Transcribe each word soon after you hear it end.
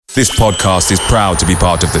This podcast is proud to be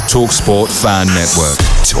part of the TalkSport Fan Network.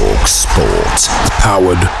 TalkSport.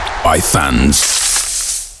 Powered by fans.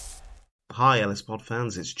 Hi Ellis Pod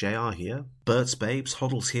fans, it's JR here. Bert's Babes,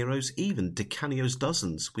 Hoddle's Heroes, even DiCanio's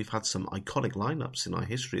Dozens. We've had some iconic lineups in our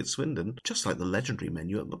history at Swindon, just like the legendary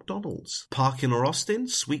menu at McDonald's. Parkin or Austin,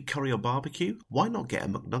 sweet curry or barbecue? Why not get a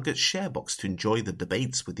McNuggets share box to enjoy the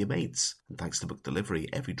debates with your mates? And thanks to McDelivery,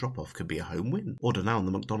 every drop-off could be a home win. Order now on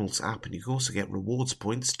the McDonald's app and you can also get rewards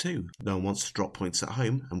points too. No one wants to drop points at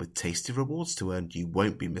home, and with tasty rewards to earn, you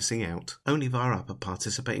won't be missing out. Only via app at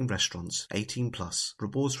participating restaurants. 18 plus.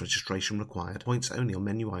 Rewards registration required. Points only on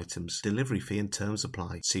menu items. Delivery fee and terms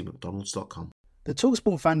apply. See mcdonalds.com. The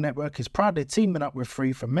TalkSport Fan Network is proudly teaming up with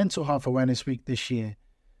Free for Mental Health Awareness Week this year.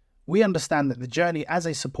 We understand that the journey as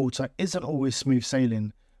a supporter isn't always smooth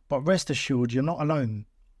sailing, but rest assured you're not alone.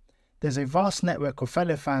 There's a vast network of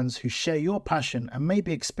fellow fans who share your passion and may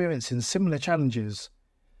be experiencing similar challenges.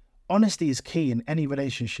 Honesty is key in any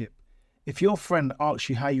relationship. If your friend asks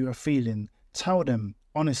you how you are feeling, tell them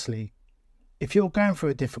honestly. If you're going through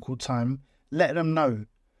a difficult time, let them know.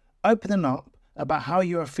 Opening up about how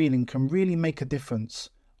you are feeling can really make a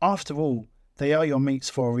difference. After all, they are your mates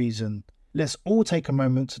for a reason. Let's all take a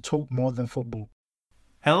moment to talk more than football.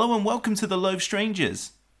 Hello and welcome to The Loathe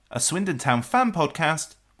Strangers, a Swindon Town fan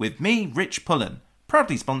podcast with me, Rich Pullen,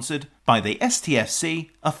 proudly sponsored by the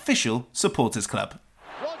STFC Official Supporters Club.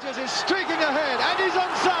 Rodgers is streaking ahead and he's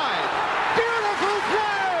onside. Beautiful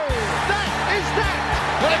play! That is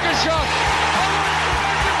that! What a good shot!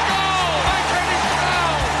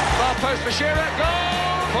 Post for Shearer,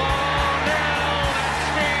 goal! 4-0, that's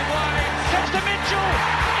 3-1, it steps to Mitchell,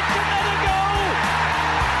 it's another goal!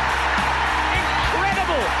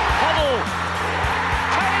 Incredible! Hoddle,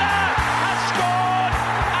 Taylor has scored,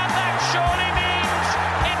 and that surely means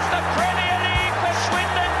it's the Premier League for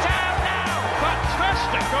Swindon Town now!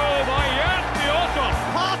 Fantastic goal by Jan Piotr!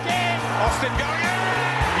 Parkin! Austin going in!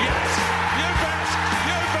 Yes! You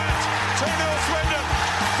bet! 2-0 Swindon!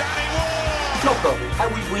 Danny Ward! Loco, I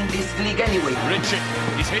will win this league anyway. Richie,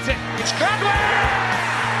 he's hit it. It's Gladwell!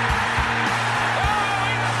 Oh,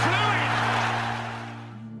 it's fluid!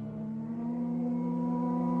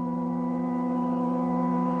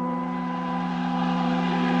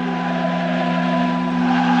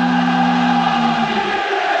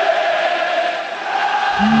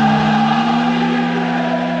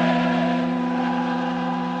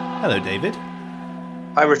 Hello, David.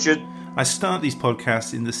 Hi, Richard. I start these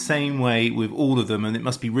podcasts in the same way with all of them, and it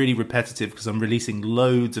must be really repetitive because I'm releasing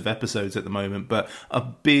loads of episodes at the moment, but a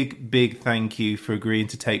big thank you for agreeing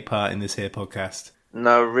to take part in this here podcast.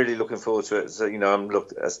 No, really looking forward to it. So, I'm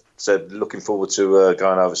looking forward to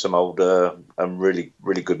going over some old and really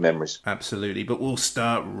good memories. Absolutely, but we'll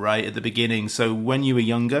start right at the beginning. So when you were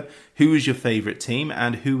younger, who was your favourite team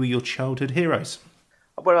and who were your childhood heroes?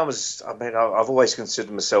 Well, I've always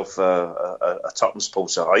considered myself a Tottenham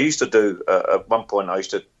supporter. I used to do, at one point, I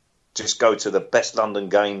used to just go to the best London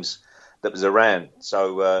games that was around.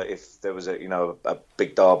 So if there was a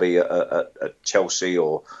big derby at Chelsea,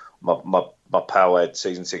 or my pal had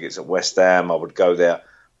season tickets at West Ham, I would go there.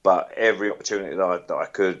 But every opportunity that I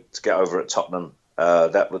could to get over at Tottenham,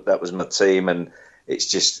 that was my team. And it's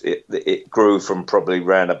just, it grew from probably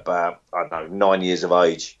around about, 9 years of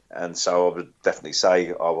age. And so I would definitely say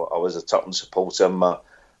I was a Tottenham supporter. My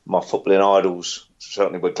footballing idols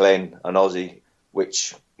certainly were Glenn and Ozzy,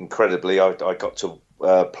 which incredibly I got to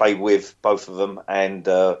play with both of them and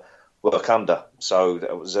work under. So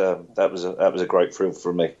that was a great thrill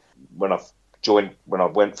for me. When I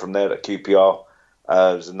went from there to QPR,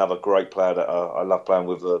 there was another great player that I loved playing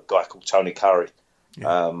with, a guy called Tony Curry.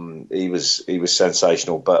 Yeah. He was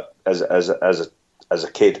sensational, but as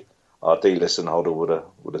a kid, D-List and Hoddle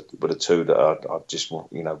were the two that I just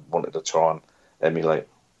wanted to try and emulate.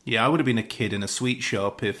 Yeah, I would have been a kid in a sweet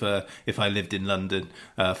shop if I lived in London,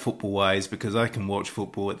 football-wise, because I can watch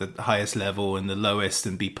football at the highest level and the lowest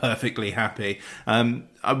and be perfectly happy. I'm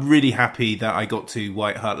really happy that I got to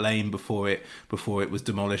White Hart Lane before it was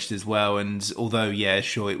demolished as well. And although, yeah,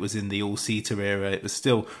 sure, it was in the all-seater era, it was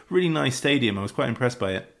still a really nice stadium. I was quite impressed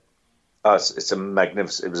by it. It was a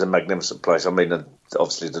magnificent place. I mean,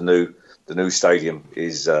 obviously the new stadium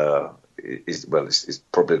is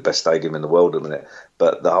probably the best stadium in the world at the minute.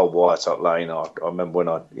 But the whole White Hart Lane, I remember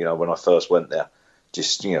when I first went there,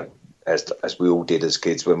 just as we all did as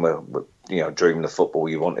kids when we're dreaming of football,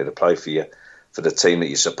 you wanted to play for the team that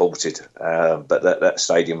you supported. But that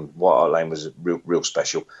stadium, White Hart Lane, was real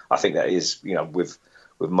special. I think that is with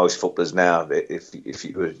most footballers now, if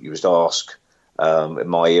you was to ask. In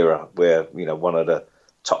my era, where one of the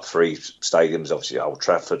top three stadiums, obviously Old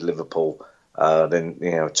Trafford, Liverpool, then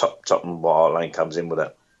Tottenham White Lane comes in with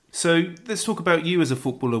that. So let's talk about you as a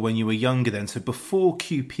footballer when you were younger then. So before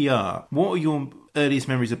QPR, what are your earliest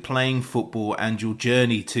memories of playing football and your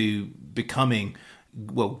journey to becoming,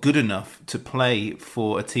 good enough to play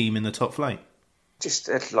for a team in the top flight? Just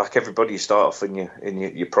like everybody, you start off in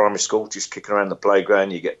your primary school, just kicking around the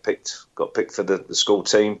playground. You got picked for the school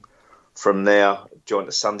team. From there, joined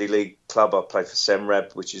the Sunday League club. I played for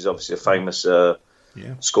Semrab, which is obviously a famous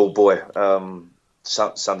schoolboy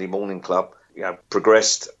Sunday morning club.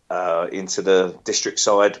 Progressed into the district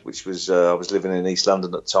side, which was I was living in East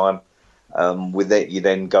London at the time. With that, you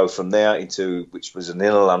then go from there into, which was an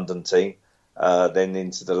inner London team, then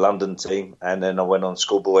into the London team, and then I went on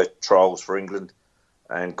schoolboy trials for England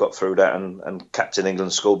and got through that and captained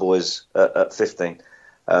England schoolboys at 15.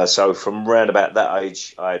 So from round about that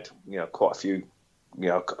age, I had quite a few.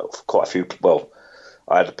 Well,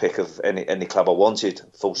 I had a pick of any club I wanted,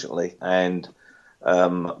 fortunately, and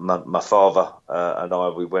my father and I,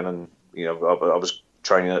 we went and I was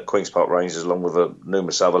training at Queen's Park Rangers along with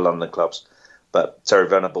numerous other London clubs, but Terry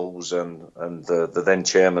Venables and the then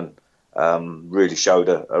chairman really showed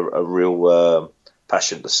a real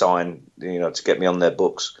passion to sign, to get me on their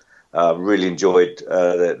books. Really enjoyed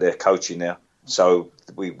their coaching there, so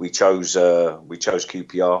we chose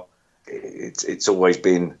QPR. It's always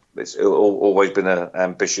been an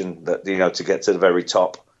ambition that to get to the very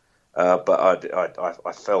top. But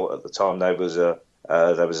I felt at the time there was a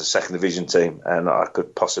second division team, and I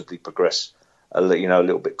could possibly progress a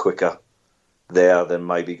little bit quicker there than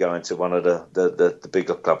maybe going to one of the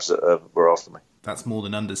bigger clubs that were after me. That's more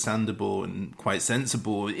than understandable and quite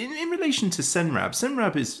sensible. In relation to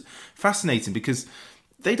Senrab is fascinating because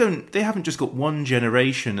they haven't just got one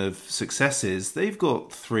generation of successes, they've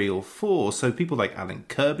got 3 or 4. So people like Alan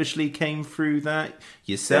Kirbishley came through that,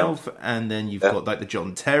 yourself, and then you've got like the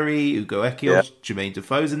John Terry, Ugo Ekios, Jermaine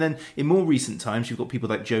Defoe's, and then in more recent times you've got people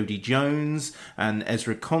like Jody Jones and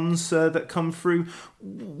Ezra Konsa that come through.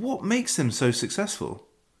 What makes them so successful?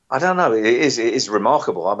 I don't know. It is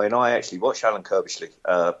remarkable. I mean, I actually watched Alan Kirbishley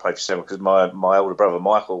play for Senrab because my older brother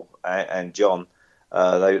Michael and John,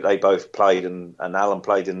 they both played, and Alan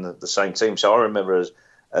played in the same team. So I remember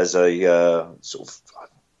as a sort of,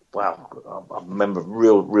 wow, I remember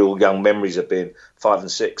real young memories of being 5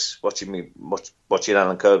 and 6 watching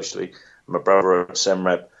Alan Kirbishley and my brother at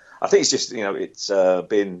Semrab. I think it's just it's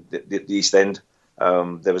been the East End.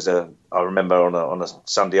 I remember on a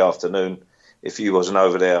Sunday afternoon, if you wasn't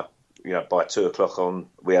over there, by 2:00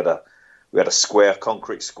 we had a square,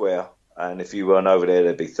 concrete square, and if you weren't over there,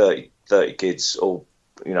 there'd be 30 kids all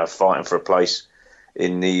fighting for a place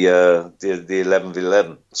in the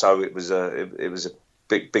 11v11. So it was a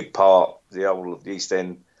big part, the whole of the East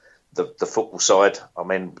End, the football side. I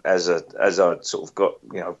mean, as I sort of got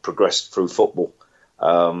progressed through football,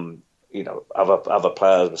 other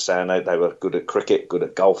players were saying they were good at cricket, good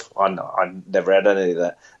at golf. I never had any of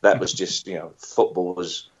that. That was just football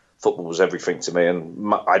was everything to me,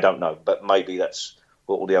 and I don't know, but maybe that's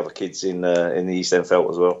what all the other kids in the East End felt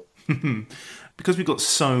as well. Because we've got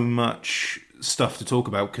so much stuff to talk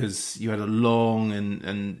about, because you had a long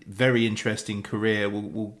and very interesting career.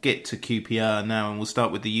 We'll get to QPR now, and we'll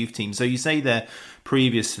start with the youth team. So you say there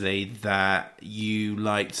previously that you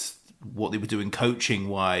liked what they were doing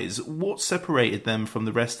coaching-wise. What separated them from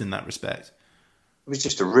the rest in that respect? It was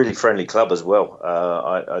just a really friendly club as well.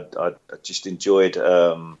 I just enjoyed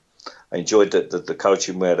the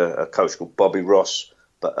coaching. We had a coach called Bobby Ross,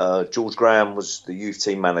 but George Graham was the youth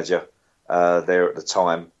team manager there at the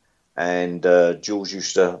time, and George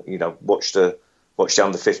used to watch the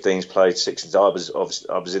under-15s play 16s.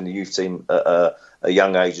 I was in the youth team at a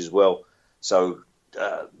young age as well, so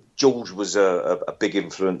George was a big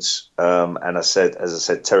influence, and as I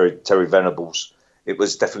said, Terry Venables. It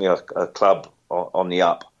was definitely a club on the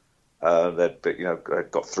up. That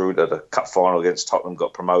got through to the cup final against Tottenham,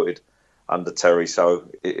 got promoted under Terry. So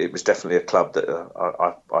it was definitely a club that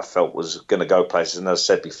I felt was going to go places. And as I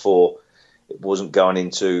said before, it wasn't going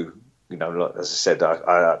into, as I said,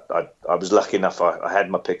 I was lucky enough. I had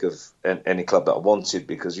my pick of any club that I wanted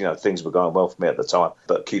because, things were going well for me at the time.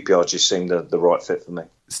 But QPR just seemed the right fit for me.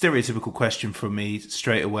 Stereotypical question from me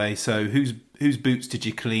straight away. So whose boots did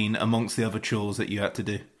you clean amongst the other chores that you had to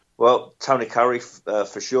do? Well, Tony Curry,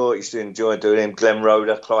 for sure. I used to enjoy doing him. Glenn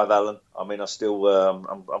Roeder, Clive Allen. I mean, I still,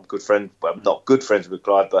 I'm good friend. Well, I'm not good friends with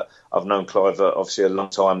Clive, but I've known Clive obviously a long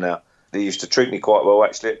time now. They used to treat me quite well,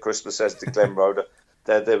 actually, at Christmas, as did Glenn Roeder.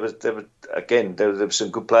 There were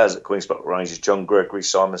some good players at Queen's Park Rangers. John Gregory,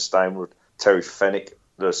 Simon Stainwood, Terry Fennick.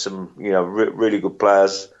 There's some, really good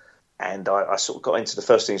players. And I sort of got into the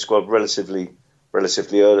first team squad relatively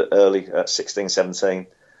relatively early at 16, 17.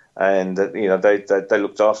 And, they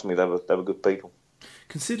looked after me. They were good people.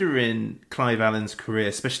 Considering Clive Allen's career,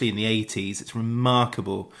 especially in the 80s, it's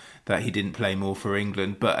remarkable that he didn't play more for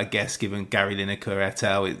England. But I guess given Gary Lineker et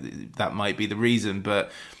al., that might be the reason.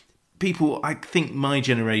 But people, I think my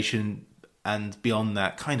generation and beyond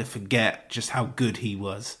that, kind of forget just how good he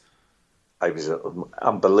was. He was an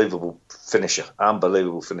unbelievable finisher.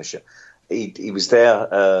 He was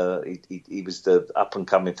there. He was the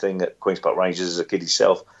up-and-coming thing at Queen's Park Rangers as a kid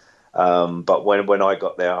himself. But when I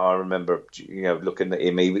got there, I remember looking at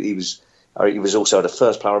him. He was also the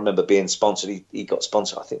first player I remember being sponsored. He got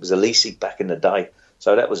sponsored. I think it was Elise back in the day.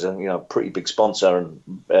 So that was a pretty big sponsor.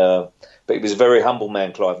 But he was a very humble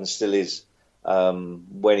man, Clive, and still is.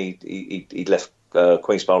 When he left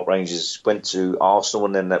Queen's Park Rangers, went to Arsenal,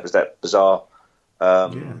 and then that was that bizarre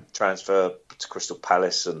transfer to Crystal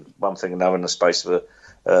Palace, and one thing and another in the space of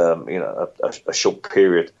a short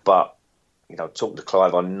period. But talking to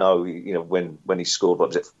Clive, I know when he scored, what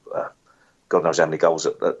was it? God knows how many goals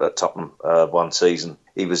at Tottenham one season.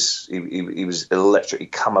 He was electric. He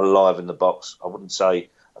come alive in the box. I wouldn't say.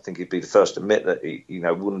 I think he'd be the first to admit that he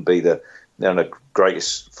wouldn't be the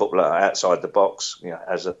greatest footballer outside the box.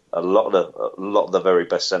 As a lot of the very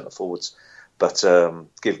best centre forwards. But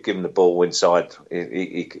give him the ball inside,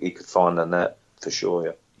 he could find the net for sure.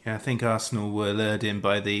 Yeah. Yeah, I think Arsenal were lured in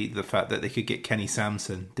by the fact that they could get Kenny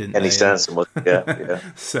Sampson, didn't Kenny they? Sampson was, yeah.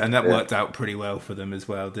 And that worked out pretty well for them as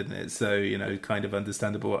well, didn't it? So, kind of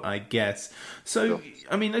understandable, I guess. So, sure.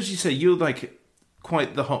 I mean, as you say, you're like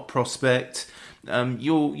quite the hot prospect.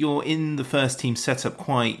 You're in the first team setup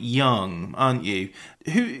quite young, aren't you?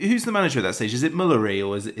 Who's the manager at that stage? Is it Mullery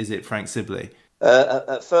or is it Frank Sibley?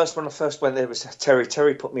 At first, when I first went there, it was Terry.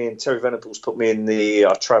 Terry Venables put me in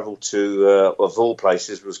I travelled to, of all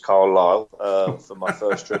places, was Carlisle for my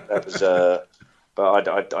first trip. That was, but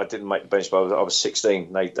I didn't make the bench. But I was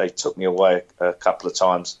 16. They took me away a couple of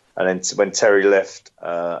times, and then when Terry left,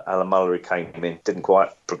 Alan Mullery came in. Didn't quite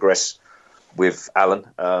progress with Alan,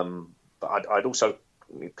 but I'd also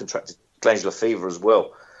contracted glandular fever as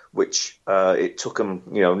well, which it took them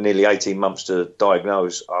nearly 18 months to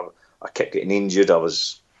diagnose. I kept getting injured.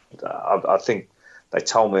 I think they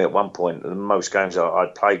told me at one point the most games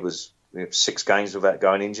I'd played was 6 games without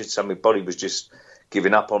going injured. So my body was just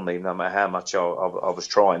giving up on me no matter how much I was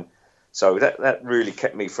trying. So that really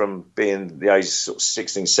kept me from being the age of sort of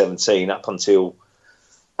 16, 17 up until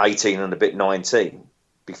 18 and a bit 19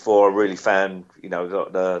 before I really found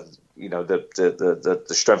the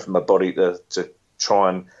strength of my body to try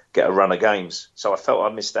and get a run of games. So I felt I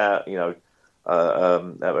missed out,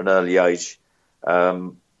 at an early age.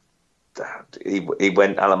 He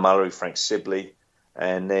went, Alan Mullery, Frank Sibley,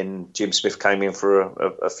 and then Jim Smith came in for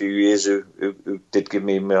a few years who did give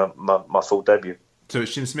me my full debut. So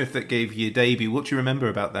it's Jim Smith that gave you your debut. What do you remember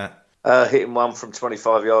about that? Hitting one from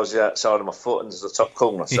 25 yards outside of my foot into the top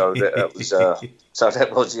corner. So that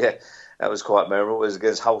was quite memorable. It was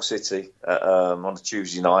against Hull City on a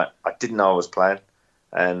Tuesday night. I didn't know I was playing,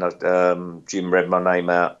 and Jim read my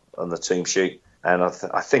name out on the team sheet, and I'm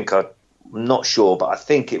not sure, but I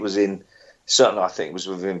think it was within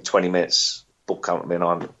 20 minutes. Ball came at me, and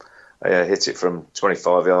I hit it from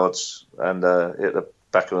 25 yards and hit the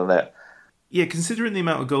back of the net. Yeah, considering the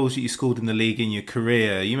amount of goals that you scored in the league in your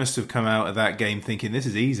career, you must have come out of that game thinking this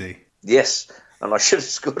is easy. Yes, and I should have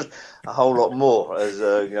scored a whole lot more. As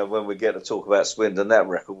when we get to talk about Swindon, that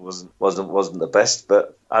record wasn't the best.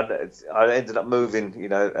 But I ended up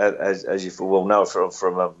moving, as you well know,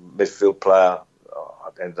 from a midfield player. I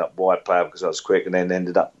ended up wide player because I was quick, and then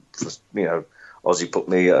ended up, Ozzy put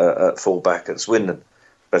me at full-back at Swindon.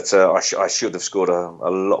 But I should have scored a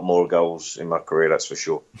lot more goals in my career, that's for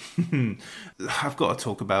sure. I've got to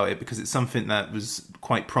talk about it because it's something that was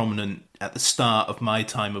quite prominent at the start of my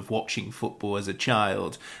time of watching football as a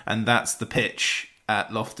child, and that's the pitch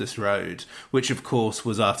at Loftus Road, which of course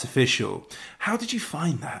was artificial. How did you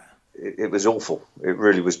find that? It was awful. It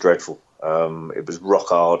really was dreadful. It was rock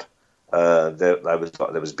hard. There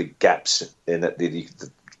was big gaps in it. A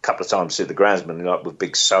couple of times see the groundsman with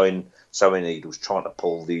big sewing needles trying to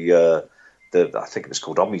pull the I think it was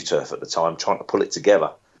called OmniTurf at the time, trying to pull it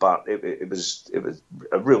together. But it was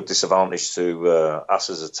a real disadvantage to us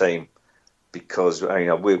as a team because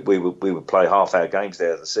we would play half our games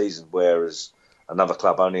there the season, whereas another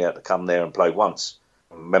club only had to come there and play once.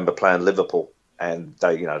 I remember playing Liverpool, and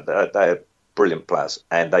they had brilliant players,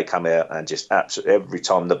 and they come out and just absolutely every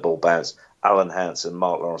time the ball bounced, Alan Hansen,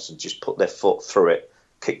 Mark Lawrenson just put their foot through it,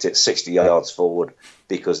 kicked it 60 yards forward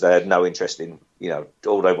because they had no interest in,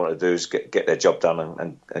 all they wanted to do is get their job done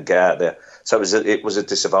and get out there. So it was a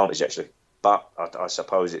disadvantage, actually. but I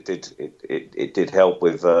suppose it did help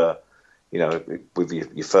with with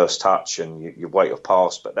your first touch and your weight of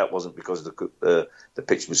pass. But that wasn't because the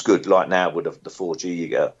pitch was good. Like now with the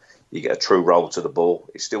 4G, you get a true roll to the ball.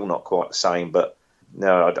 It's still not quite the same, but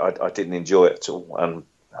no, I didn't enjoy it at all. And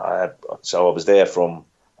so I was there from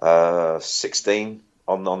 16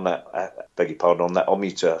 on that. Beg your pardon, on that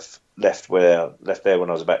OmniTurf. Left there when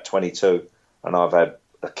I was about 22, and I've had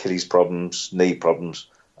Achilles problems, knee problems,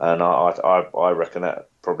 and I reckon that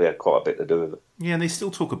probably had quite a bit to do with it. Yeah, and they still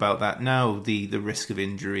talk about that now, the risk of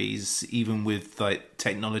injuries, even with like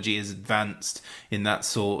technology is advanced in that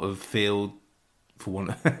sort of field, for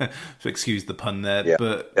one, so excuse the pun there, yeah.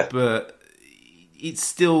 But it's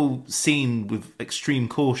still seen with extreme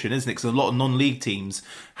caution, isn't it? Because a lot of non-league teams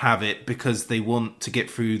have it because they want to get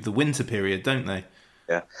through the winter period, don't they?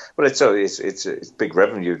 Yeah, well, it's big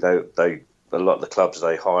revenue. They a lot of the clubs,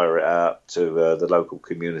 they hire it out to the local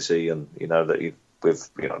community, and they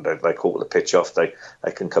call it the pitch off. They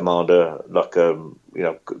can command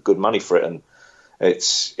good money for it, and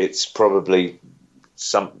it's probably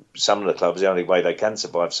some of the clubs the only way they can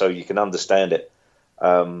survive. So you can understand it.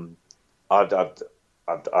 I've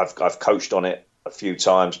coached on it a few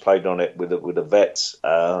times, played on it with the vets.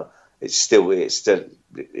 It still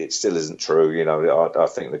isn't true. I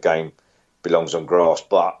think the game belongs on grass,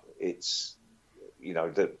 but it's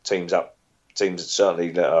the teams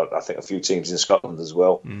certainly. I think a few teams in Scotland as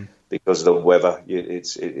well because of the weather.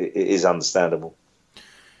 It is understandable.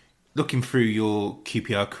 Looking through your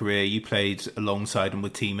QPR career, you played alongside and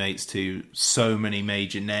with teammates to so many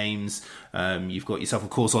major names. You've got yourself, of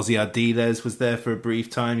course, Ozzy Ardiles was there for a brief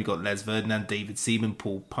time. You've got Les Ferdinand, David Seaman,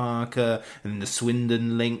 Paul Parker, and then the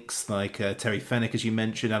Swindon links like Terry Fenwick, as you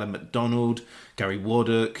mentioned, Alan McDonald, Gary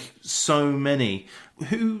Waddock, so many.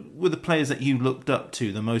 Who were the players that you looked up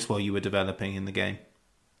to the most while you were developing in the game?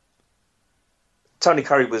 Tony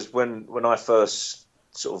Curry was when I first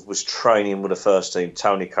sort of was training with the first team.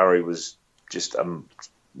 Tony Curry was just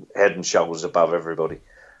head and shoulders above everybody.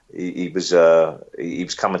 He was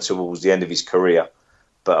coming towards the end of his career,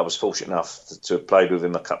 but I was fortunate enough to have played with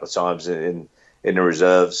him a couple of times in the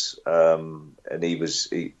reserves, and he was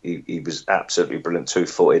absolutely brilliant,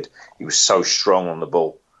 2-footed. He was so strong on the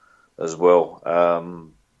ball as well.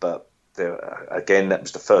 But again, that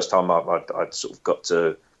was the first time I'd sort of got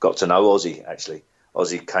to know Ozzy. Actually,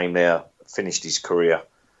 Ozzy came there, finished his career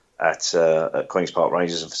at Queen's Park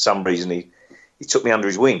Rangers, and for some reason he took me under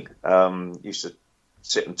his wing. Used to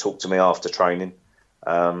sit and talk to me after training. He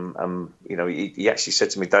actually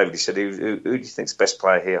said to me, David, he said, who do you think's the best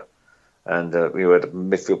player here? And we had a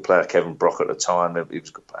midfield player, Kevin Brock, at the time. He was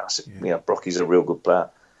a good player. I said, Brocky's a real good player.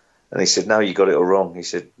 And he said, no, you got it all wrong. He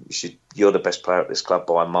said, you're the best player at this club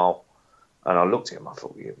by a mile. And I looked at him. I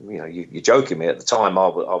thought, you're joking me. At the time, I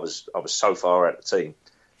was so far out of the team.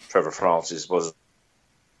 Trevor Francis wasn't,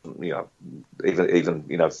 even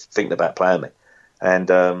thinking about playing me. And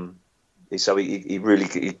so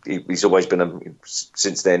he's always been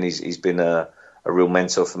since then. He's been a real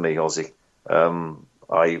mentor for me, Ozzy.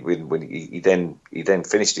 When he then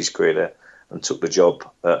finished his career there and took the job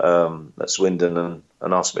at Swindon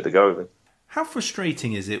and asked me to go with him. How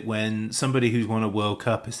frustrating is it when somebody who's won a World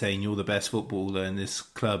Cup is saying you're the best footballer in this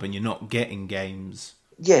club and you're not getting games?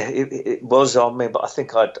 Yeah, it was on me, but I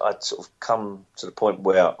think I'd sort of come to the point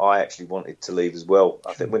where I actually wanted to leave as well.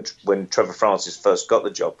 I think when Trevor Francis first got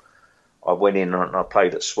the job, I went in and I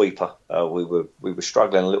played at sweeper. We were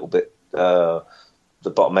struggling a little bit, the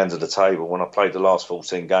bottom end of the table. When I played the last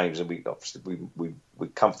 14 games, and we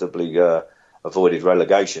comfortably avoided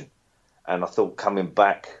relegation. And I thought coming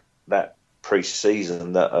back that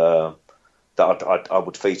pre-season that I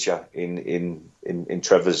would feature in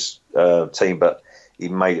Trevor's team, but he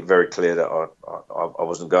made it very clear that I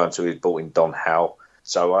wasn't going to. He'd brought in Don Howe,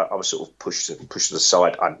 so I was sort of pushed to the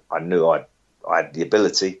side. I knew I had the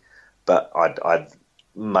ability, but I'd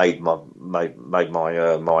made my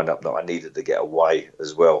mind up that I needed to get away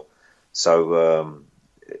as well. So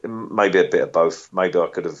maybe a bit of both. Maybe I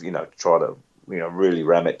could have tried to really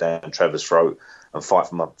ram it down Trevor's throat and fight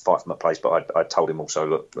for my place. But I told him also,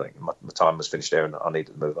 look, my time was finished there and I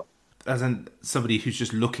needed to move on. As somebody who's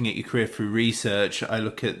just looking at your career through research, I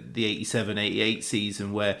look at the 87-88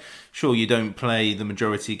 season where, sure, you don't play the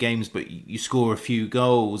majority of games, but you score a few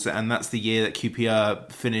goals, and that's the year that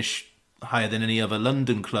QPR finished higher than any other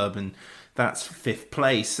London club, and that's 5th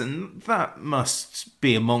place, and that must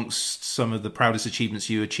be amongst some of the proudest achievements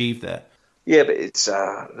you achieved there. Yeah, but it's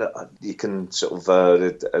you can sort of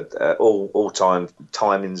all time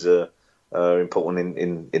timings are important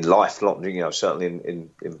in life, not certainly in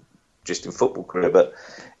just in football career, but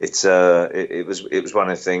it was one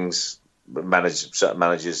of the things certain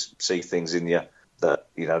managers see things in you that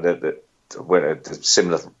that when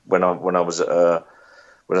similar when I was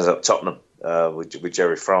at Tottenham with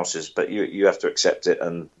Jerry Francis, but you have to accept it,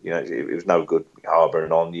 and it was no good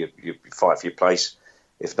harbouring on. You fight for your place.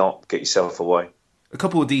 If not, get yourself away. A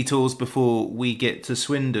couple of detours before we get to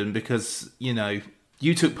Swindon, because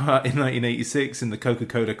you took part in 1986 in the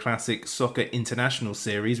Coca-Cola Classic Soccer International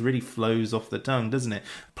Series. Really flows off the tongue, doesn't it?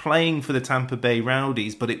 Playing for the Tampa Bay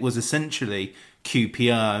Rowdies, but it was essentially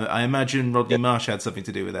QPR. I imagine Rodney Marsh had something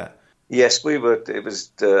to do with that. Yes, we were. It was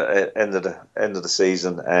the end of the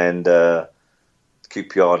season, and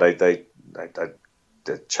QPR they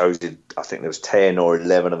chosen. I think there was 10 or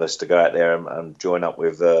 11 of us to go out there and join up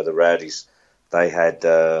with the Rowdies. They had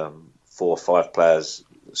 4 or 5 players,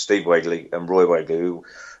 Steve Wagley and Roy Wagley, who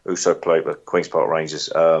also played for Queen's Park Rangers.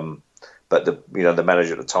 But the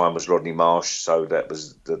manager at the time was Rodney Marsh, so that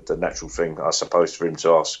was the natural thing, I suppose, for him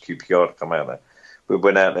to ask QPR to come out there. We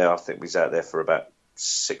went out there. I think we was out there for about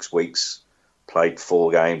 6 weeks, played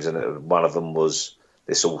 4 games, and one of them was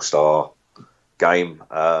this All-Star game.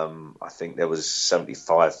 I think there was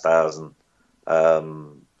 75,000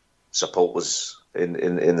 supporters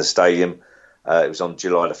in the stadium. It was on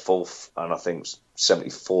July the 4th, and I think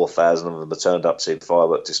 74,000 of them turned up to see the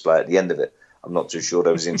firework display at the end of it. I'm not too sure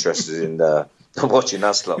they was interested in watching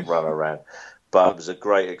us lot run around, but it was a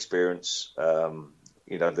great experience. As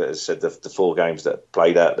I said, the 4 games that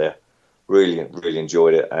played out there, really, really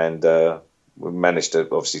enjoyed it, and we managed to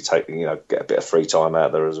obviously get a bit of free time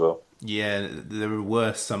out there as well. Yeah, there are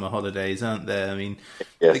worse summer holidays, aren't there? I mean,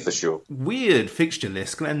 yeah, for sure. Weird fixture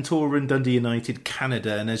list: Glentoran, Dundee United,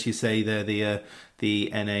 Canada, and as you say, they're the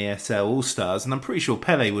NASL All Stars, and I'm pretty sure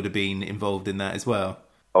Pele would have been involved in that as well.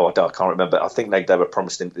 Oh, I can't remember. I think they were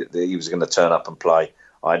promised him that he was going to turn up and play.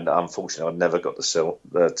 Unfortunately, I never got to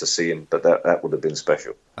see him, but that would have been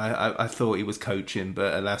special. I thought he was coaching,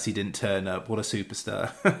 but alas, he didn't turn up. What a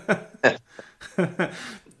superstar!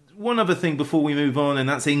 One other thing before we move on, and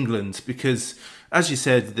that's England, because as you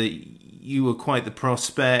said, that you were quite the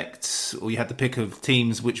prospect, or you had the pick of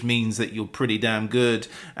teams, which means that you're pretty damn good,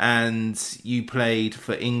 and you played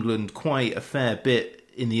for England quite a fair bit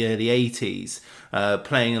in the early 80s,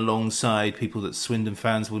 playing alongside people that Swindon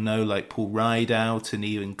fans will know, like Paul Rideout and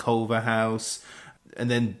Ian Culverhouse,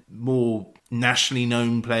 and then more nationally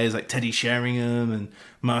known players like Teddy Sheringham and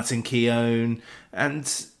Martin Keown,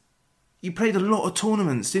 and you played a lot of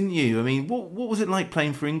tournaments, didn't you? I mean, what was it like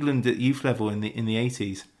playing for England at youth level in the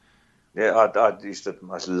 80s? Yeah, I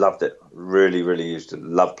loved it. Really, really used to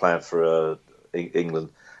love playing for England,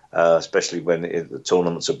 especially when the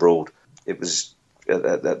tournaments abroad. It was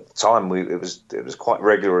at that time it was quite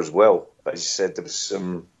regular as well. But as you said, there was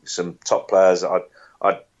some top players. I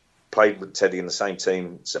played with Teddy in the same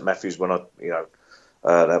team, St Matthews, when that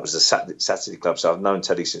was the Saturday club. So I've known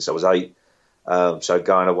Teddy since I was 8. So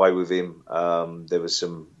going away with him, there was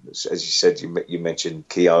some, as you said, you mentioned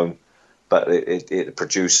Keown, but it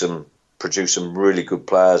produced some really good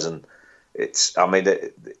players, and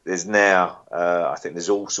there's now I think there's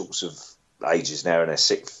all sorts of ages now in their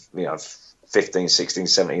 15, 16,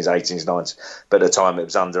 17s, 18s, 19s, but at the time it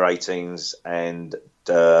was under 18s and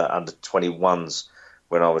under 21s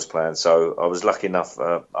when I was playing. So I was lucky enough.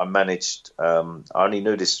 I managed. I only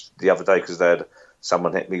knew this the other day because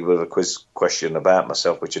someone hit me with a quiz question about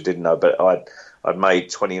myself, which I didn't know. But I'd made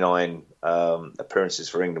 29 appearances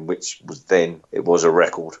for England, which it was a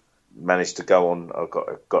record. Managed to go on. I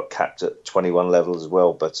got capped at 21 level as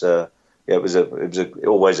well. But it was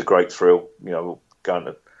always a great thrill. Going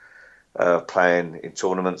to playing in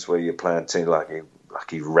tournaments where you're playing a team like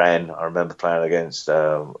Iran. I remember playing against.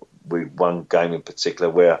 We one game in particular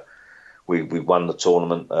where we won the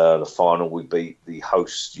tournament, the final. We beat the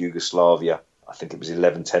host Yugoslavia. I think it was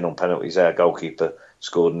 11-10 on penalties. Our goalkeeper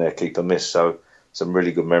scored and their keeper missed. So some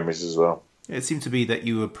really good memories as well. It seemed to be that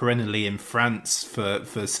you were perennially in France for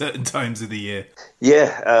certain times of the year.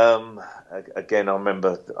 Yeah. Again, I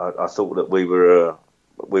remember I thought that we were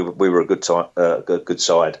a good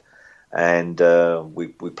side, and we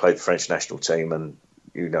played the French national team, and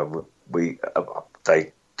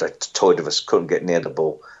they toyed with us, couldn't get near the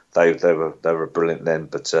ball. They were brilliant then,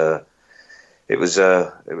 but it was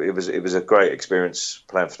a great experience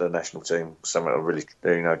playing for the national team. Something I really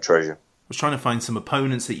treasure. I was trying to find some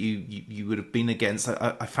opponents that you would have been against.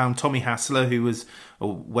 I found Tommy Hassler, who was a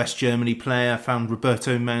West Germany player. I found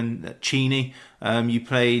Roberto Mancini. You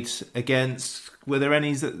played against. Were there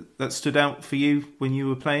any that stood out for you when you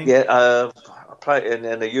were playing? Yeah, I played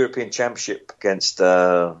in the European Championship against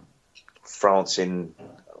France in.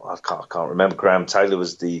 I can't remember. Graham Taylor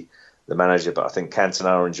was the the manager, but I think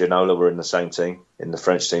Cantona and Ginola were in the same team, in the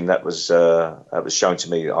French team. That was shown to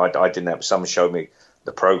me. I didn't have, someone showed me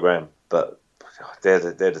the program, but they're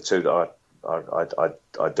the two that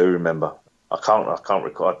I do remember. I can't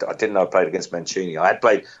recall. I didn't know I played against Mancini. I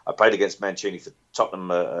played against Mancini for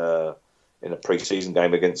Tottenham in a pre-season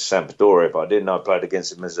game against Sampdoria, but I didn't know I played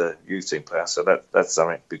against him as a youth team player. So that's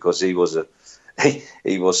something, because he was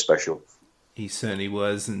he was special. He certainly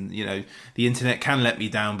was, and you know, the internet can let me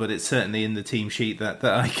down, but it's certainly in the team sheet that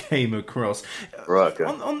I came across. Right. Okay.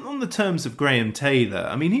 On the terms of Graham Taylor,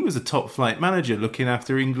 I mean, he was a top flight manager looking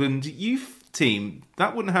after England youth team.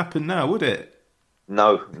 That wouldn't happen now, would it?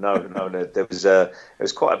 No. There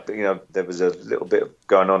was quite there was a little bit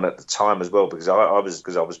going on at the time as well, because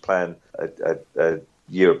I was playing a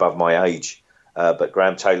year above my age, but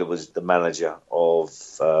Graham Taylor was the manager of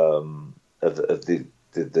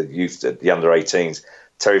the youth, the under 18s.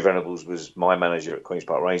 Terry Venables was my manager at Queen's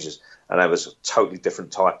Park Rangers, and there was a totally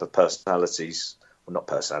different type of personalities. Well, not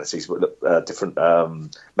personalities, but different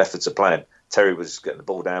methods of playing. Terry was getting the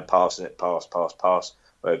ball down, passing it, pass.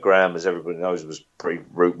 Where Graham, as everybody knows, was pretty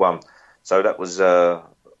route one. So that was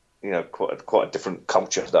quite a different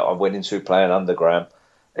culture that I went into playing under Graham.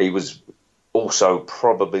 He was also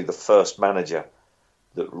probably the first manager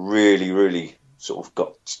that really sort of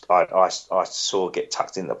got I saw get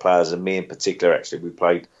tucked into players, and me in particular. Actually, we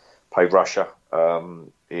played Russia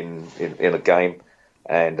in a game,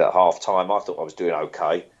 and at half time I thought I was doing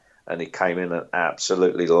okay, and he came in and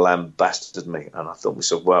absolutely lambasted me, and I thought to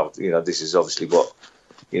myself, well, this is obviously what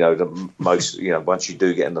the most, once you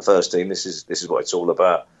do get in the first team, this is what it's all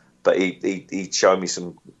about. But he showed me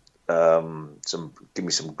give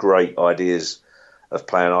me some great ideas of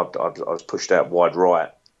playing. I was pushed out wide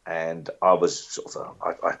right, and I was sort of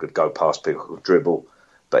I could go past people, could dribble,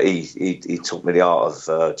 but he taught me the art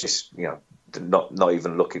of just not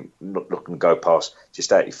even looking to go past,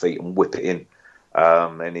 just out your feet and whip it in.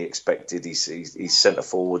 And he expected his centre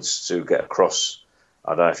forwards to get across.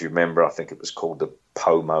 I don't know if you remember, I think it was called the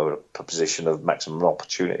POMO, position of maximum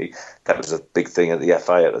opportunity. That was a big thing at the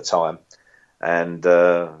FA at the time. And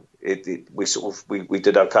we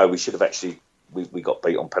did okay. We should have actually, we got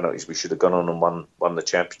beat on penalties. We should have gone on and won the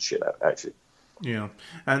championship, actually. Yeah.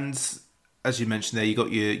 And as you mentioned there, you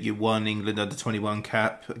got your one England under-21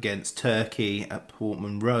 cap against Turkey at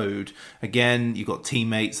Portman Road. Again, you've got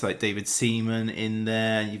teammates like David Seaman in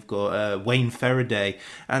there. You've got Wayne Faraday.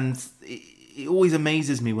 And it always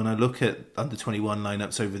amazes me when I look at under-21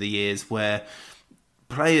 lineups over the years, where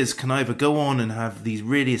players can either go on and have these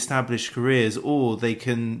really established careers, or they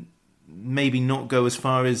can maybe not go as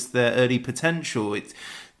far as their early potential.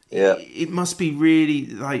 It must be really,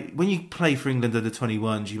 like, when you play for England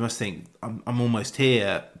under-21s, you must think, I'm almost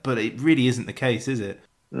here, but it really isn't the case, is it?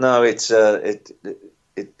 No, it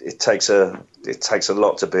takes a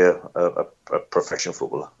lot to be a professional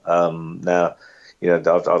footballer. Now,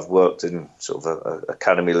 I've worked in sort of a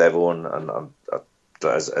academy level, and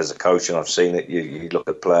as a coach, and I've seen it. You look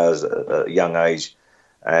at players at a young age,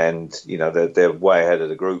 and they're way ahead of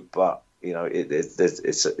the group, but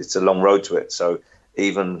it's a long road to it. So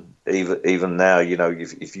even now,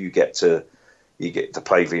 if you get to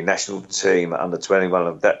play for your national team at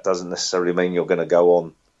under-21, that doesn't necessarily mean you're going to go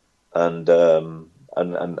on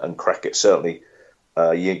and crack it. Certainly,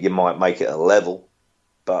 you might make it a level,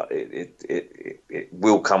 but it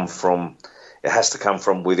will come from. It has to come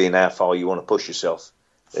from within how far you want to push yourself.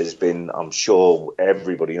 There's been, I'm sure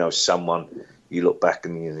everybody knows someone. You look back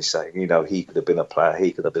and you say, he could have been a player.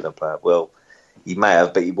 He could have been a player. Well, he may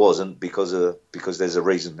have, but he wasn't because there's a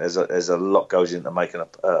reason. There's a lot goes into making a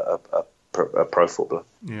pro footballer.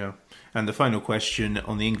 Yeah. And the final question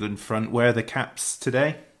on the England front: where are the caps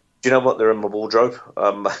today? Do you know what? They're in my wardrobe.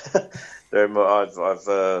 I've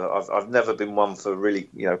never been one for really,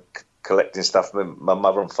 collecting stuff. My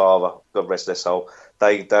mother and father, God rest their soul,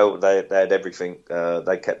 they had everything.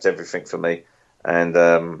 They kept everything for me. And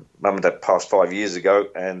mum and dad passed 5 years ago,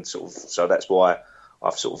 and so that's why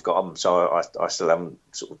I've sort of got them. So I still haven't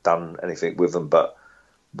sort of done anything with them. But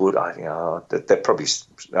would I? They're probably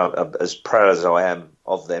as proud as I am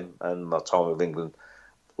of them and my time with England.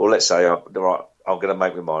 Well, let's say I'm going to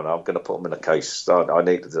make my mind. I'm going to put them in a case. I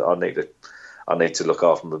need to look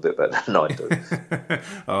after them a bit better than I do.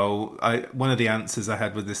 One of the answers I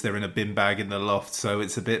had with this, they're in a bin bag in the loft, so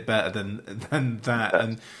it's a bit better than that.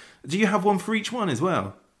 And do you have one for each one as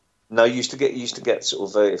well? No, you used to get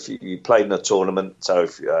sort of if you played in a tournament, so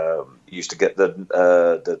if, you used to get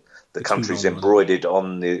the countries embroidered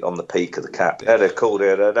on the peak of the cap. Yeah, they're cool.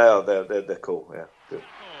 They're cool. Yeah. Good.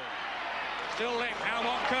 Still linked. How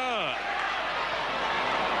about Kerr?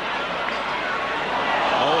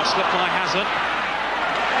 Oh, Oh, slipped by Hazard.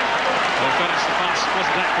 Oh, got it, the pass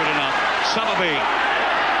wasn't that good enough. Summerby.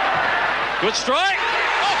 Good strike.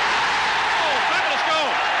 Oh, fabulous goal.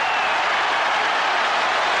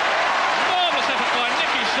 Marvellous effort by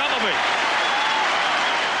Nicky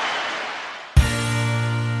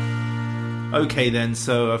Summerby. Okay then,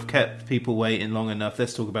 so I've kept people waiting long enough.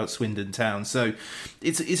 Let's talk about Swindon Town. So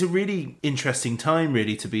it's a really interesting time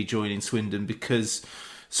really to be joining Swindon, because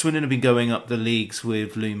Swindon have been going up the leagues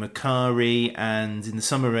with Lou Macari, and in the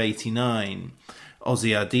summer of '89,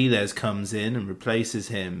 Ozzy Ardiles comes in and replaces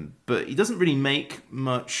him, but he doesn't really make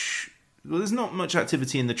much. Well, there's not much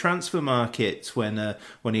activity in the transfer market when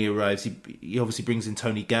he arrives. He obviously brings in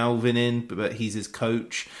Tony Galvin in, but he's his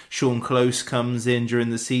coach. Sean Close comes in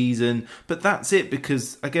during the season, but that's it,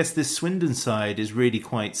 because I guess this Swindon side is really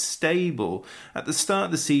quite stable. At the start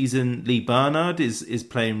of the season, Lee Barnard is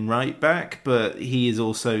playing right back, but he is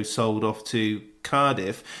also sold off to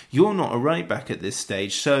Cardiff. You're not a right back at this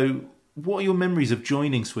stage, so what are your memories of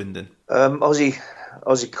joining Swindon?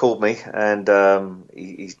 Ozzy called me and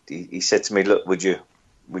he said to me, "Look, would you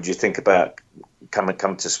think about coming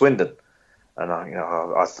to Swindon?" And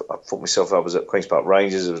I thought myself, I was at Queen's Park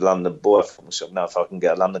Rangers, I was a London boy. I thought myself, now if I can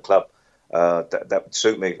get a London club, that would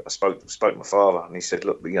suit me. I spoke to my father, and he said,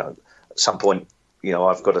 "Look, at some point,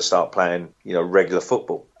 I've got to start playing, regular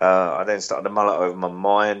football." I then started to mull it over my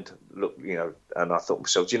mind. Look, and I thought to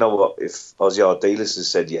myself, do you know what? If Ozzy Ardiles has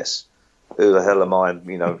said yes, who the hell am I,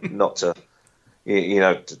 not to.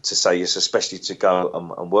 To say yes, especially to go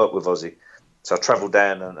and work with Ozzy. So I travelled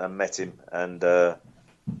down and met him, and I'd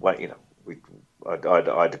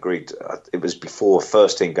agreed. It was before a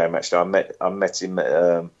first team game. Actually, I met him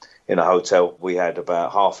in a hotel. We had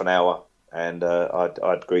about half an hour, and I'd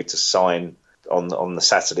agreed to sign on the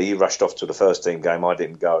Saturday. He rushed off to the first team game. I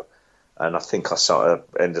didn't go, and I think I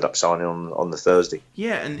ended up signing on the Thursday.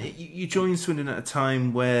 Yeah, and you joined Swindon at a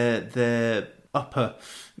time where they're upper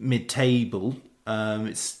mid-table.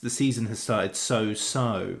 The season has started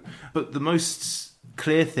so, but the most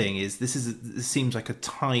clear thing is this seems like a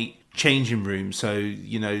tight changing room. So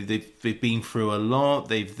they've been through a lot.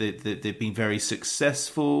 They've been very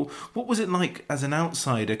successful. What was it like as an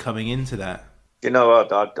outsider coming into that? I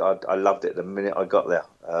loved it the minute I got there.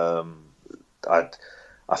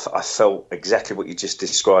 I felt exactly what you just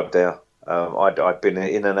described there. I'd been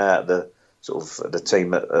in and out of the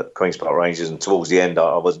team at Queen's Park Rangers, and towards the end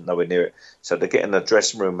I wasn't nowhere near it. So to get in the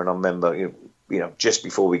dressing room, and I remember just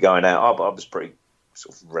before we going out, I was pretty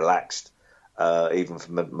sort of relaxed. Even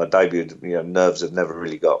from my debut, nerves had never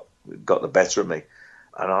really got the better of me.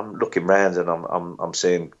 And I'm looking round, and I'm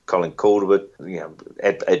seeing Colin Calderwood,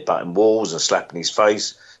 headbutting walls and slapping his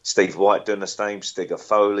face. Steve White doing the same. Stigger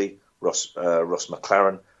Foley, Ross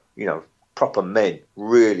McLaren. Proper men,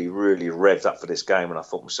 really, really revved up for this game. And I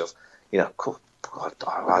thought to myself,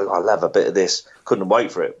 I'll have a bit of this. Couldn't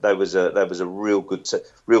wait for it. There was a real good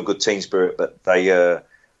team spirit, but there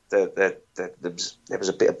was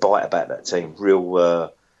a bit of bite about that team.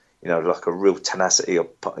 Real, like a real tenacity.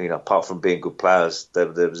 Apart from being good players, there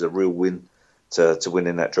was a real win to win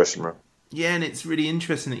in that dressing room. Yeah, and it's really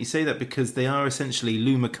interesting that you say that, because they are essentially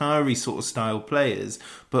Lou Macari sort of style players,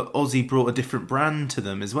 but Ozzy brought a different brand to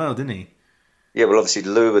them as well, didn't he? Yeah, well, obviously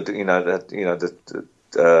Lou had,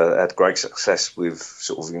 had great success with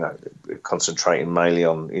sort of, concentrating mainly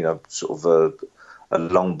on, sort of a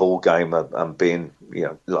long ball game and being,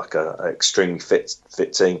 like a extremely fit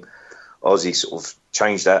team. Ozzy sort of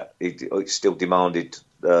changed that. He still demanded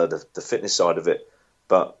the fitness side of it.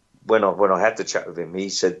 But when I had the chat with him, he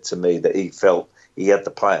said to me that he felt he had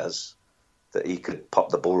the players that he could pop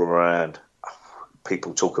the ball around.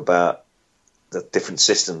 People talk about the different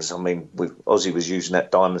systems. I mean, Ozzy was using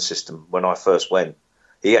that diamond system when I first went.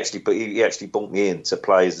 He actually brought me in to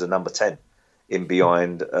play as the number 10 in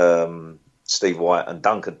behind Steve White and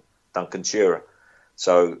Duncan Shearer.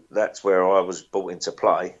 So that's where I was brought into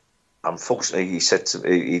play. Unfortunately, he said to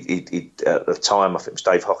me, at the time, I think it was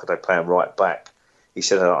Dave Hockaday playing right back. He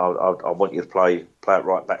said, I want you to play it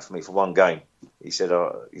right back for me for one game. He said,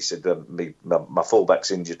 my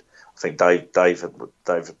fullback's injured. I think Dave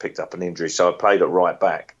had picked up an injury, so I played at right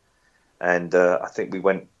back, and I think we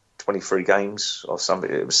went 23 games or something.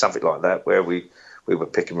 It was something like that, where we were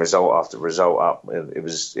picking result after result up. It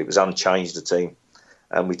was unchanged, the team,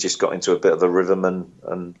 and we just got into a bit of a rhythm,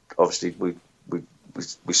 and obviously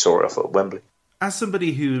we saw it off at Wembley. As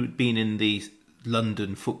somebody who'd been in the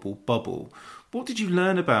London football bubble, what did you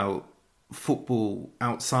learn about football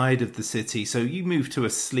outside of the city? So you moved to a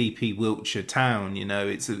sleepy Wiltshire town.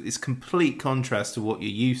 It's complete contrast to what you're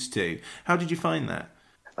used to. How did you find that?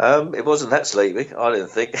 It wasn't that sleepy. I didn't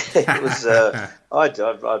think it was.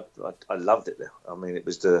 I loved it there. I mean, it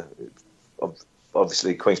was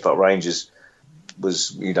obviously Queens Park Rangers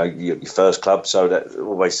was your first club, so that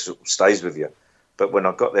always sort of stays with you. But when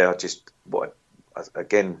I got there,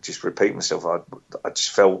 again, just repeat myself. I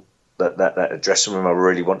just felt that dressing room. I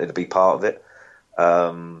really wanted to be part of it.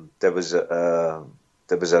 There was a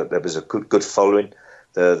good following.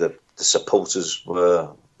 The supporters were.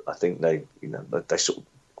 I think they sort of.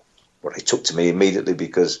 Well, they took to me immediately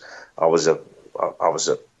because I was a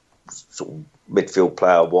sort of midfield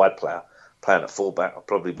player, wide player, playing at fullback. I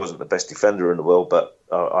probably wasn't the best defender in the world, but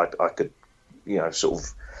I could, sort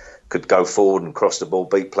of could go forward and cross the ball,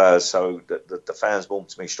 beat players. So the fans warmed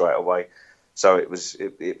to me straight away. So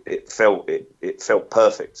it felt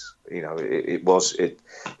perfect. It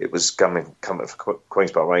was coming from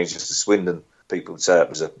Queens Park Rangers to Swindon. People would say it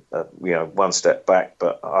was a one step back,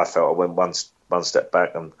 but I felt I went one step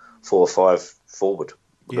back and 4 or 5 forward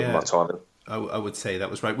with my time. I would say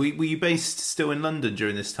that was right. Were you based still in London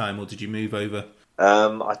during this time, or did you move over?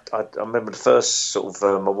 I remember the first sort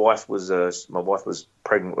of my wife was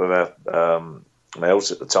pregnant with my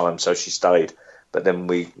eldest at the time, so she stayed. But then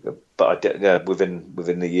within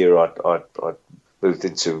the year I moved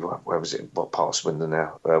into where was it? What part of Swindon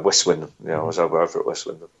now? West Swindon. I was over at West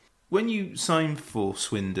Swindon. When you signed for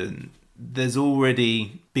Swindon, there's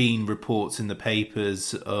already been reports in the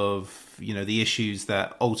papers of the issues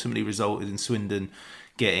that ultimately resulted in Swindon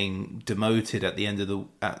getting demoted at the end of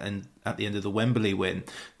the Wembley win.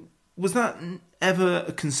 Was that ever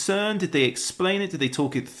a concern? Did they explain it? Did they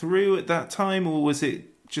talk it through at that time, or was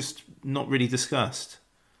it just not really discussed?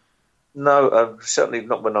 No, certainly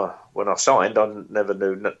not when I signed. I never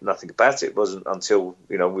knew nothing about it. It wasn't until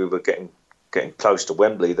we were getting close to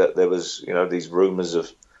Wembley that there was these rumours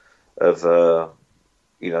of like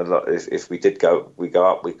if we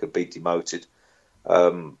go up, we could be demoted. I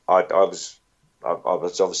was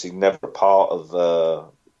obviously never a part of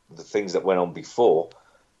the things that went on before,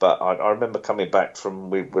 but I remember coming back from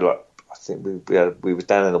we were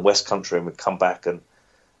down in the West Country and we'd come back, and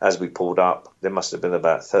as we pulled up, there must have been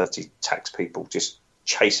about 30 tax people just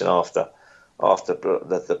chasing after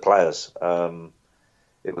the players.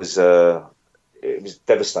 It was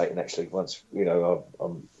devastating, actually. Once I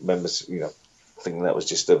remember, thinking that was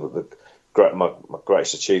just my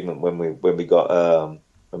greatest achievement when we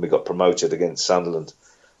got promoted against Sunderland,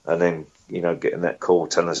 and then getting that call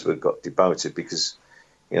telling us we got demoted because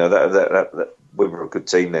that we were a good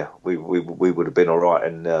team there. We would have been all right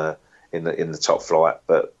in the top flight,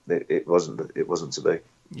 but it wasn't to be.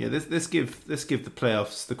 Yeah, let's give the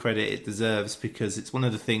playoffs the credit it deserves, because it's one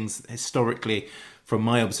of the things historically, from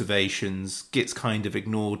my observations, gets kind of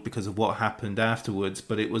ignored because of what happened afterwards.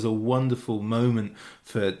 But it was a wonderful moment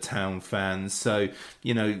for Town fans. So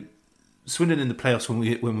Swindon in the playoffs,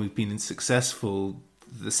 when we've been successful,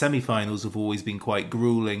 the semi-finals have always been quite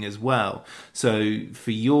gruelling as well. So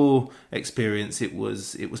for your experience, it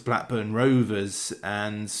was Blackburn Rovers,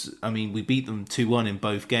 and I mean we beat them 2-1 in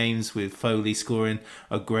both games, with Foley scoring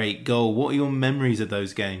a great goal. What are your memories of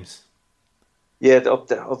those games? Yeah,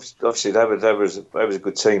 obviously they was a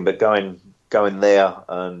good team, but going there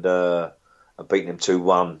and beating them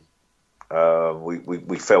 2-1,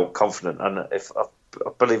 we felt confident, and if I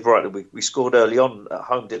believe rightly, we scored early on at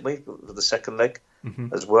home, didn't we, for the second leg?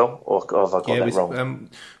 Mm-hmm. As well, or have I got that wrong?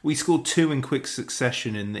 We scored 2 in quick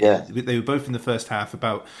succession. They were both in the first half,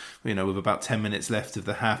 with about 10 minutes left of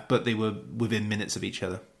the half, but they were within minutes of each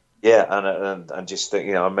other. Yeah, and just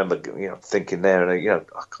think, I remember thinking there, and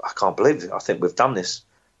I can't believe it. I think we've done this,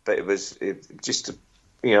 but it just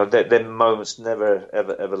them moments never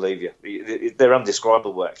ever leave you. They're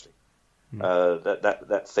indescribable, actually.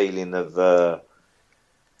 That feeling of the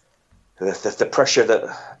pressure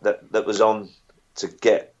that was on to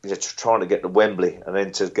get trying to get to Wembley and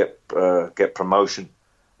then to get promotion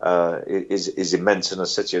is immense. And I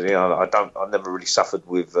said to you, I never really suffered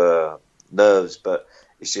with nerves, but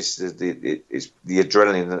it's just it's the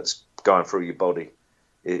adrenaline that's going through your body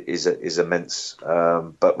is immense.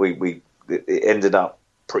 But it ended up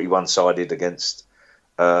pretty one-sided against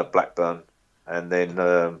Blackburn, and then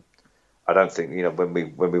I don't think when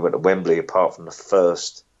we went to Wembley, apart from the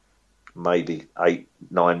first maybe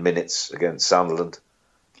 8-9 minutes against Sunderland,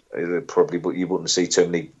 probably you wouldn't see too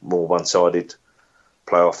many more one-sided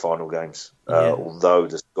playoff final games, although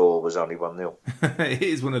the score was only 1-0. It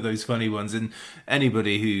is one of those funny ones, and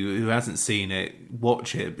anybody who hasn't seen it,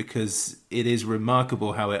 watch it, because it is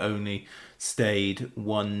remarkable how it only stayed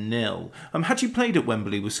 1-0. Had you played at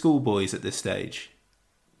Wembley with schoolboys at this stage?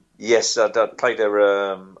 Yes, I played there.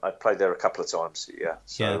 I played there a couple of times. Yeah,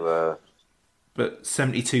 so. Yeah. But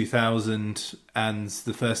 72,000 and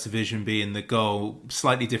the first division being the goal,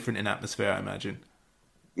 slightly different in atmosphere, I imagine.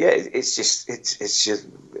 Yeah, it's just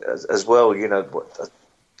as well.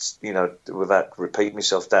 Without repeating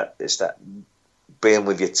myself, that it's that being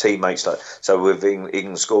with your teammates. Like, so with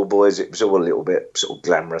England schoolboys, it was all a little bit sort of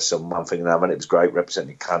glamorous and one thing and another, and it was great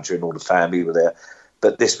representing the country and all the family were there.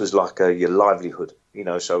 But this was like your livelihood,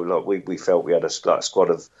 So like we felt we had a squad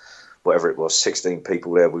of whatever it was, 16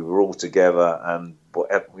 people there. We were all together, and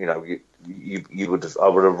whatever, you would have, I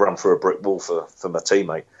would have run through a brick wall for my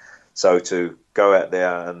teammate. So to go out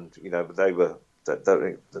there and they were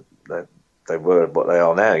what they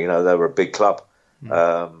are now. They were a big club,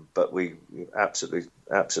 but we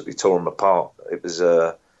absolutely tore them apart. It was,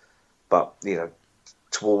 but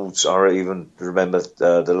towards I even remember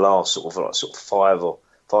the last sort of 5 or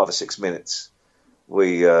 6 minutes,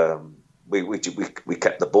 we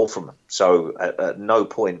kept the ball from them. So at no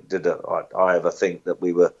point did I ever think that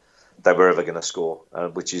they were ever going to score,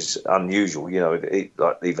 which is unusual.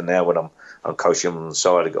 Like even now when I'm coaching on the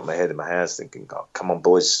side, I got my head in my hands thinking, oh, come on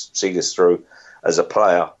boys, see this through. As a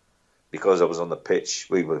player, because I was on the pitch,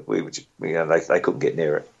 they couldn't get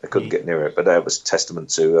near it. They couldn't get near it. But that was testament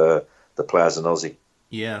to the players in Aussie.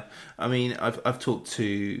 Yeah, I mean, I've talked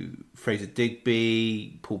to Fraser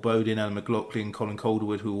Digby, Paul Bowden, Alan McLaughlin, Colin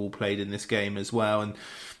Calderwood, who all played in this game as well, and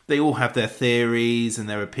they all have their theories and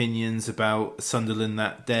their opinions about Sunderland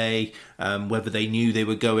that day, whether they knew they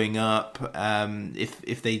were going up,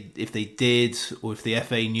 if they did, or if the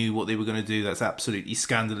FA knew what they were going to do. That's absolutely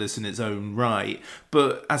scandalous in its own right.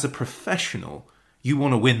 But as a professional, you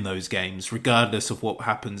want to win those games regardless of what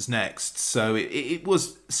happens next. So it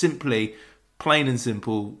was simply, plain and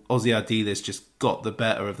simple, Ozzy Ardiles just got the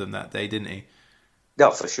better of them that day, didn't he? Yeah,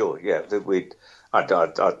 for sure. Yeah, I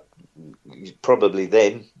probably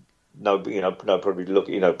then probably look,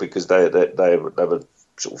 because they were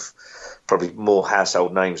sort of probably more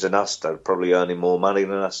household names than us. They were probably earning more money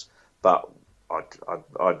than us. But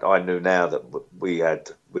I knew now that we had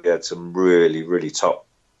some really, really top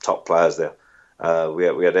players there.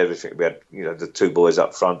 We had everything. We had the two boys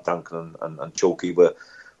up front, Duncan and Chalky were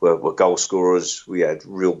goal scorers. We had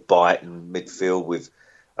real bite in midfield with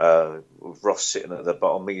Ross sitting at the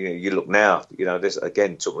bottom. You look now, this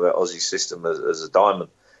again talking about Aussie's system as a diamond.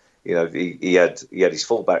 He had his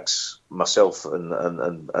fullbacks, myself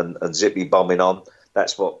and Zippy bombing on.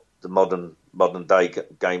 That's what the modern day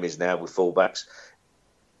game is now with fullbacks.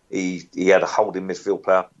 He had a holding midfield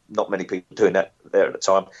player. Not many people doing that there at the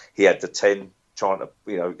time. He had the 10 trying to,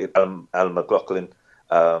 Alan McLaughlin,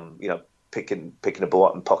 picking the ball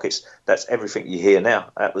up in pockets. That's everything you hear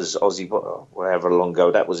now. That was Aussie, however long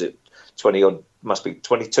ago. That was it, 20 odd, must be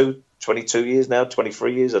 22 years now,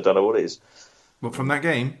 23 years. I don't know what it is. Well, from that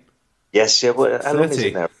game? Yes, yeah. Well, how long is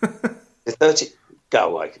it now? 30.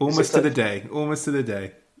 Go away. Almost to the day. It was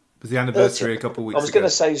the anniversary 30. A couple of weeks ago. I was going to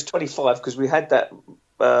say it's 25 because we had that.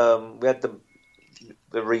 We had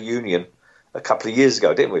the reunion a couple of years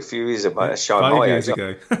ago, didn't we? A few years ago. 5 years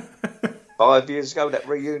ago. 5 years ago, that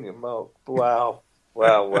reunion. Well, wow.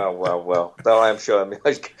 Though I am showing me.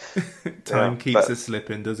 Time keeps us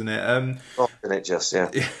slipping, doesn't it? Often it just, yeah.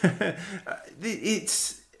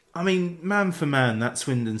 It's, I mean, man for man, that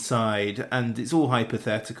Swindon side, and it's all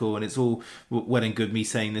hypothetical, and it's all well and good me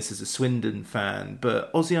saying this as a Swindon fan,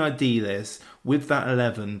 but Ozzy Ardiles, with that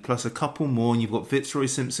 11, plus a couple more, and you've got Fitzroy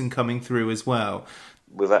Simpson coming through as well.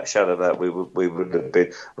 Without shadow of that, we would have been,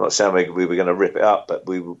 I'm not saying we were going to rip it up, but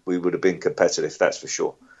we would have been competitive, that's for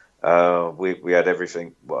sure. We had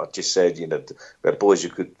everything, what I just said, we had boys who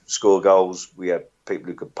could score goals, we had people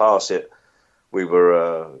who could pass it,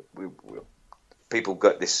 people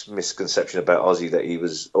got this misconception about Ozzy that he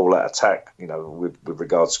was all out attack, with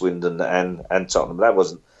regard to Swindon and Tottenham. That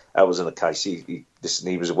wasn't the case. He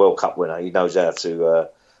was a World Cup winner. He knows how to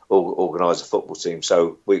organise a football team.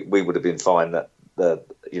 So we would have been fine in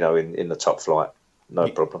the top flight. No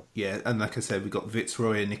problem. Yeah, and like I said, we got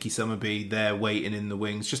Fitzroy and Nicky Summerby there waiting in the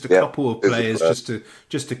wings. Just a couple of players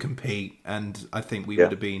just to compete, and I think we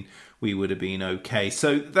would have been okay.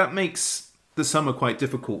 So that makes the summer quite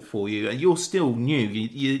difficult for you, and you're still new.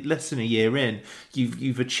 You're less than a year in.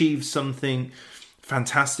 You've achieved something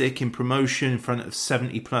fantastic in promotion in front of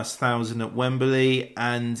 70,000+ at Wembley,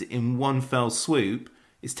 and in one fell swoop,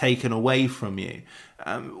 it's taken away from you.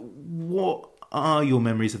 What are your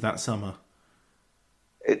memories of that summer?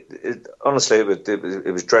 Honestly,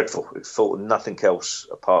 it was dreadful. It thought of nothing else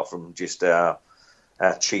apart from just our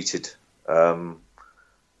cheated that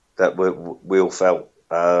we all felt.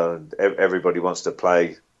 Everybody wants to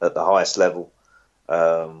play at the highest level.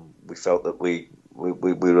 We felt that we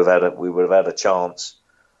would have had a chance,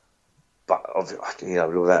 but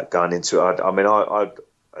without going into it,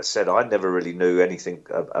 I said I never really knew anything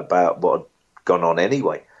about what had gone on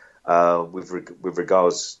anyway. With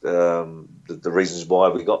regards the reasons why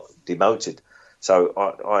we got demoted, so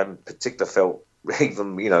I in particular felt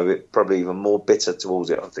even probably even more bitter towards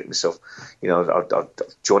it. I think myself, I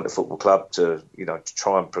joined the football club to to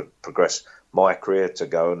try and progress my career, to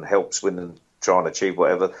go and help Swindon try and achieve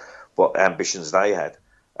what ambitions they had,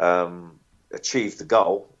 achieve the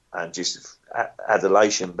goal and just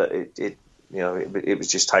adulation, but it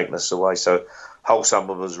was just taking us away. So whole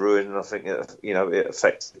summer was ruined, and I think it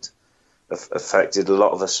affected a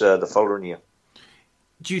lot of us the following year.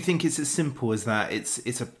 Do you think it's as simple as that?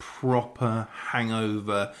 It's a proper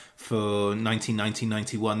hangover for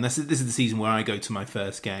 1990-91. This is the season where I go to my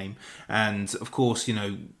first game, and of course,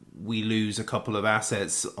 we lose a couple of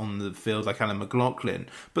assets on the field like Alan McLaughlin,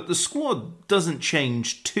 but the squad doesn't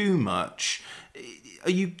change too much.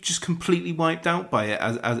 Are you just completely wiped out by it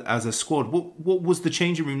as a squad? What was the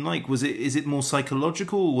changing room like? Is it more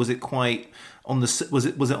psychological, or was it quite on the was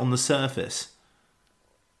it on the surface?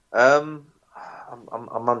 I'm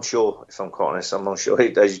unsure, if I'm quite honest. I'm unsure.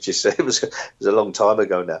 As you just said, it was a long time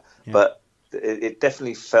ago now, yeah. But it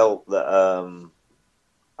definitely felt that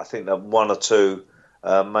I think that one or two,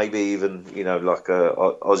 maybe even like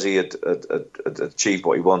Ozzy had achieved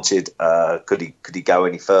what he wanted. Could he go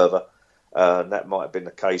any further? And that might have been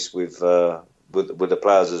the case with the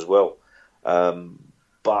players as well.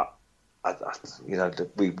 But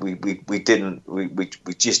we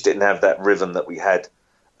just didn't have that rhythm that we had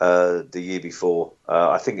the year before.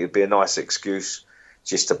 I think it'd be a nice excuse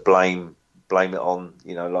just to blame it on,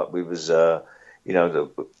 like we was, not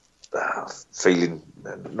feeling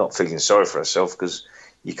sorry for ourselves, because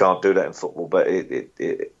you can't do that in football. But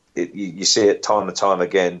you see it time and time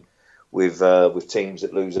again with teams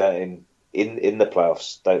that lose out in the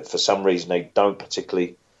playoffs. For some reason, they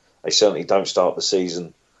certainly don't start the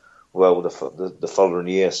season well the following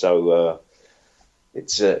year. So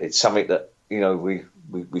it's something that we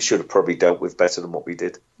should have probably dealt with better than what we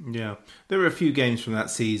did. Yeah, there were a few games from that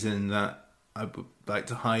season that I would like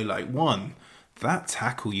to highlight. One, that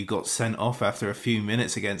tackle you got sent off after a few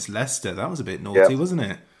minutes against Leicester, that was a bit naughty, wasn't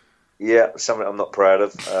it? Yeah, something I'm not proud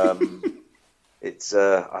of. It's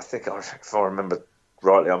I think if I remember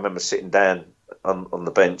rightly, I remember sitting down on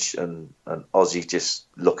the bench and Ozzy just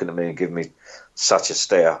looking at me and giving me such a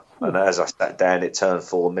stare. And as I sat down, it turned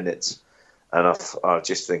 4 minutes. And I was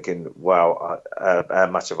just thinking, wow, how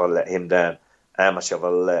much have I let him down? How much have I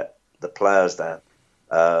let the players down,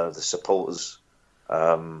 the supporters?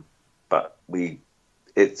 But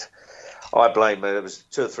I blame it. It was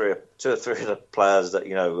two or three of the players that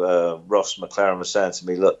Ross McLaren was saying to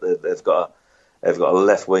me, look, they've got a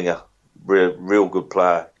left winger, real good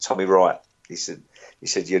player, Tommy Wright. He said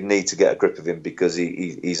you need to get a grip of him because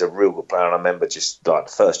he's a real good player. And I remember just like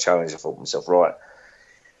the first challenge, I thought to myself, right.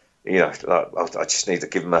 I just need to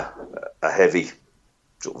give him a heavy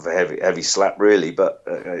slap, really. But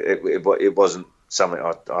it wasn't something.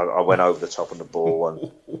 I went over the top of the ball,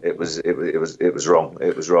 and it was wrong.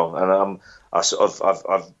 It was wrong. And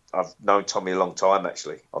I've known Tommy a long time,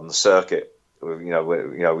 actually, on the circuit.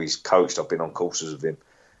 He's coached. I've been on courses with him,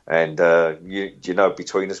 and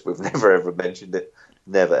between us, we've never ever mentioned it.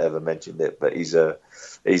 Never ever mentioned it, but he was a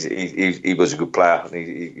good player, and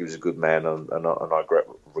he was a good man, and I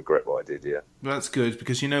regret what I did. Yeah, that's good,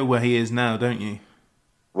 because you know where he is now, don't you?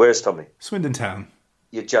 Where's Tommy? Swindon Town.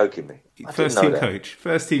 You're joking me. First team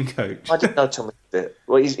coach. I didn't know Tommy.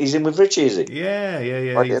 Well, he's in with Richie, is he? Yeah.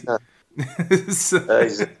 I didn't know.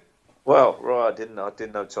 Well, right. I didn't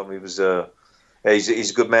know Tommy was.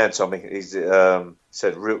 He's a good man, Tommy. He's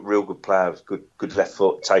said real good player, good left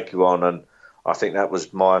foot, take you on, and I think that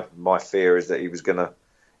was my fear, is that he was gonna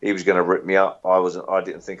rip me up. I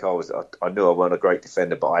didn't think I was. I knew I wasn't a great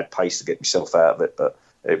defender, but I had pace to get myself out of it. But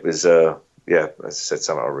it was as I said,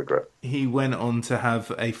 something I regret. He went on to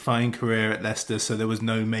have a fine career at Leicester, so there was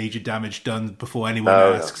no major damage done before anyone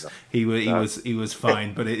asks. No. He was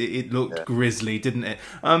fine, but it looked grisly, didn't it?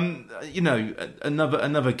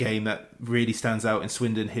 Another game that really stands out in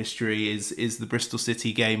Swindon history is the Bristol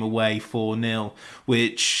City game away 4-0,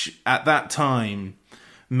 which at that time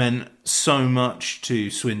meant so much to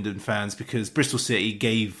Swindon fans, because Bristol City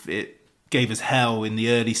gave us hell in the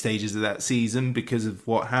early stages of that season because of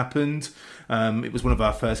what happened. It was one of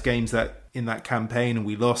our first games in that campaign, and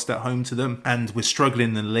we lost at home to them, and we're struggling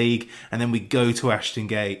in the league, and then we go to Ashton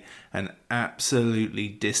Gate and absolutely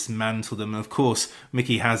dismantle them. And of course,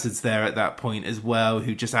 Mickey Hazard's there at that point as well,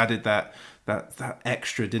 who just added that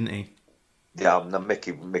extra, didn't he? Yeah, no,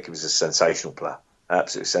 Mickey was a sensational player,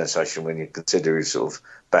 absolute sensation when you consider his sort of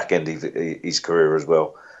back end of his career as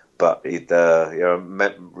well. But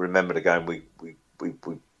remember the game we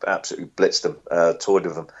absolutely blitzed them, toyed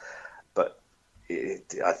with them. But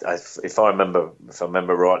if I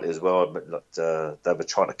remember rightly as well, they were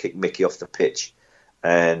trying to kick Mickey off the pitch,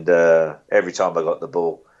 and every time I got the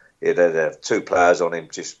ball, they'd have two players on him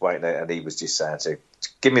just waiting, and he was just saying to him,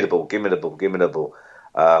 "Give me the ball, give me the ball, give me the ball."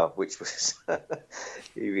 Which was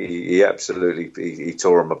he absolutely he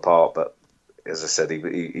tore him apart. But as I said,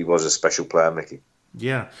 he was a special player, Mickey.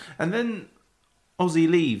 Yeah, and then Ozzy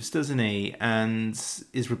leaves, doesn't he, and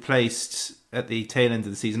is replaced at the tail end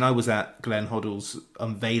of the season. I was at Glenn Hoddle's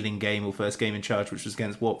unveiling game, or first game in charge, which was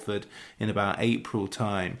against Watford in about April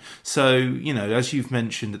time. So, as you've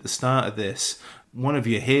mentioned at the start of this, one of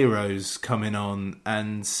your heroes coming on,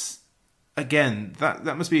 and again,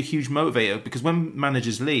 that must be a huge motivator, because when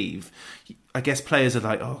managers leave, I guess players are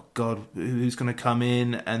like, oh God, who's going to come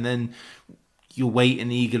in? And then you're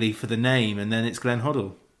waiting eagerly for the name, and then it's Glenn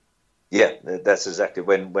Hoddle. Yeah, that's exactly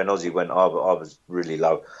when Ozzy went. I was really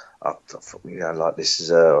low. I thought, like this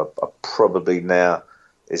is probably now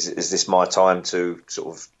is this my time to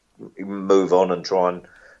sort of move on and try and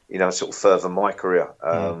sort of further my career.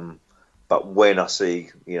 But when I see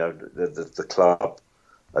the club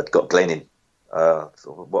had got Glenn in,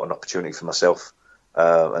 what an opportunity for myself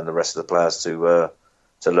and the rest of the players to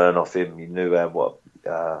learn off him. You knew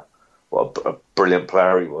what a brilliant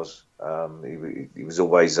player he was. He was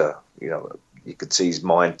always you could see his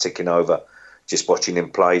mind ticking over just watching him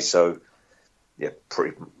play. So yeah,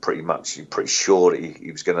 pretty much you're pretty sure that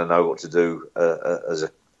he was going to know what to do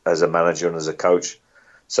as a manager and as a coach.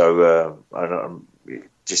 So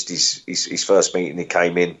just his first meeting, he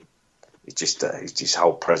came in. His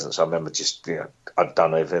whole presence. I remember I'd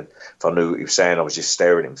done everything. If I knew what he was saying, I was just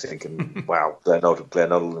staring at him, thinking, "Wow, Glenn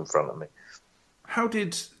Hoddle in front of me." How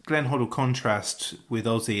did Glenn Hoddle contrast with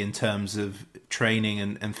Ozzy in terms of training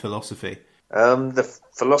and philosophy? The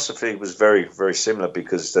philosophy was very, very similar,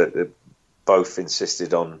 because they both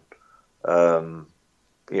insisted on,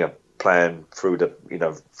 playing through the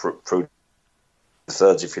through the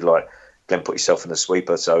thirds, if you like. Glenn put himself in the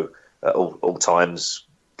sweeper, so at all times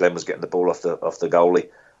Glenn was getting the ball off the goalie,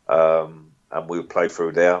 and we would play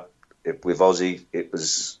through there. With Ozzy, it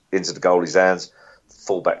was into the goalie's hands,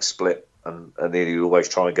 full-back split, and then he'd always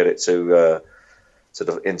try and get it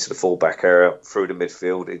into the full-back area, through the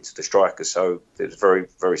midfield, into the striker. So it was very,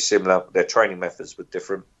 very similar. Their training methods were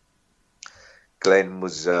different. Glenn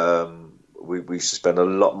was, we used to spend a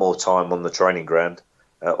lot more time on the training ground.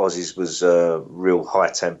 Ozzy's was real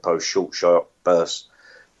high-tempo, short, sharp bursts.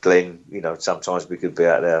 Glenn, sometimes we could be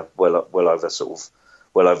out there well over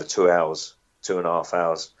 2 hours, 2.5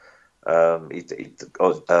 hours.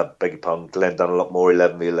 Beg your pardon, Glenn done a lot more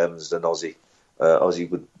 11v11s than Ozzy. Ozzy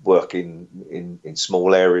would work in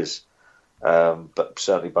small areas, but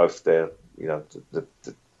certainly both there,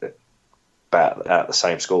 about at the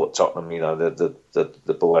same score at Tottenham.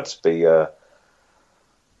 The ball had to be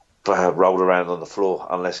rolled around on the floor,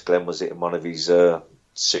 unless Glenn was hitting one of his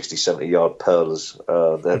 60-70 yard pearlers.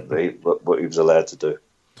 What he was allowed to do.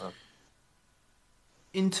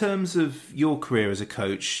 In terms of your career as a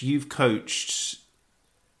coach, you've coached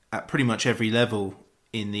at pretty much every level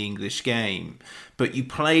in the English game, but you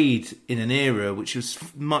played in an era which was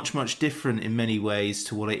much, much different in many ways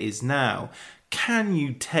to what it is now. Can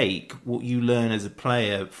you take what you learn as a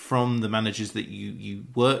player from the managers that you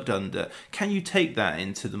worked under? Can you take that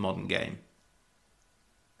into the modern game?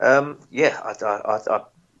 Yeah,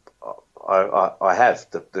 I have.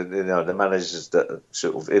 The managers that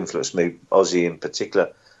sort of influenced me, Ozzy in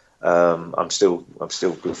particular. I'm still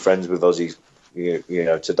good friends with Ozzy,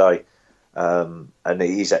 today. And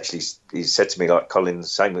he said to me, like Colin,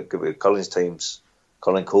 same with Colin's teams,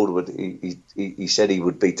 Colin Calderwood, he said he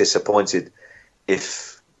would be disappointed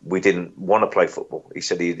if we didn't want to play football. He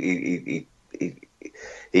said he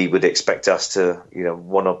would expect us to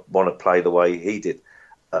want to play the way he did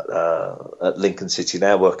at Lincoln City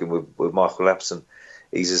now, working with Michael Lapson.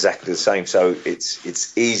 He's exactly the same. So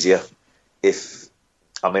it's easier if.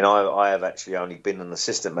 I have actually only been an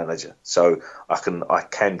assistant manager, so I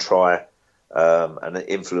can try and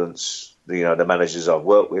influence the managers I've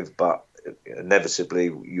worked with, but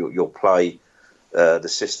inevitably you'll play the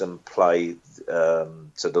system, play to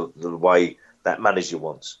the way that manager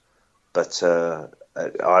wants. But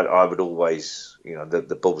I would always,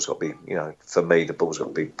 the ball's got to be, for me, the ball's got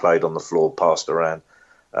to be played on the floor, passed around,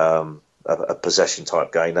 a possession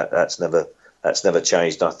type game. That's never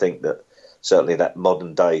changed. And I think that certainly that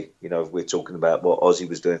modern day, if we're talking about what Ozzy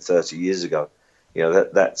was doing 30 years ago,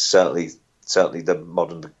 that's certainly the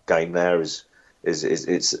modern game now is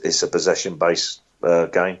it's a possession based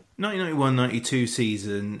game. 1991-92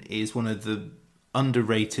 season is one of the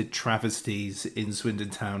underrated travesties in Swindon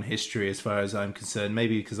Town history as far as I'm concerned,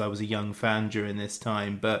 maybe because I was a young fan during this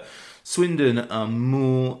time, but Swindon are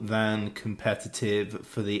more than competitive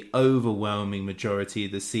for the overwhelming majority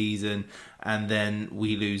of the season, and then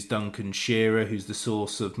we lose Duncan Shearer, who's the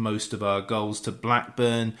source of most of our goals, to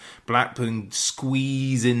Blackburn. Blackburn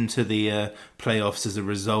squeeze into the playoffs as a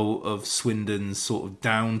result of Swindon's sort of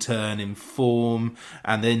downturn in form,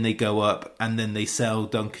 and then they go up and then they sell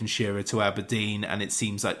Duncan Shearer to Aberdeen, and it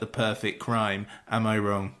seems like the perfect crime. Am I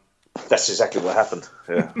wrong? That's exactly what happened.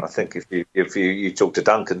 Yeah, I think if you talk to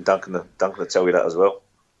Duncan will tell you that as well.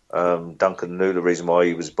 Duncan knew the reason why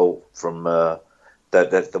he was bought from the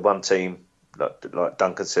one team. Like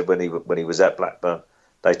Duncan said when he was at Blackburn,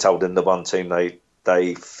 they told him the one team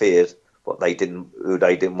they feared who they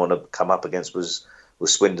didn't want to come up against was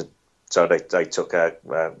Swindon. So they took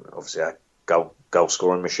obviously our goal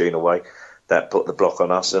scoring machine away. That put the block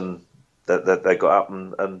on us, and that they got up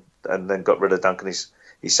and then got rid of Duncan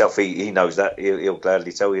himself. He knows that. He'll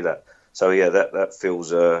gladly tell you that. So yeah, that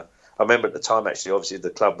feels. I remember at the time actually, obviously the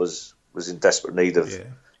club was in desperate need of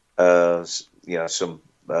some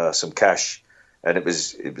cash, and it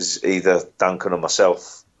was either Duncan or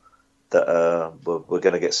myself that were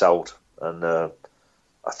going to get sold, and I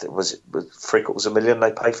think was $750,000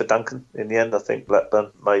 they paid for Duncan in the end. I think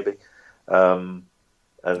Blackburn maybe.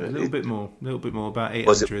 And a little bit more, about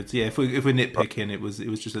 800. Yeah, if we're nitpicking, it was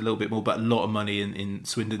just a little bit more, but a lot of money in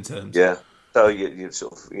Swindon terms. Yeah, so you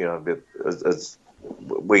sort of as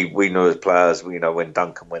we knew as players, when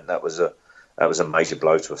Duncan went, that was a major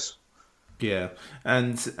blow to us. Yeah,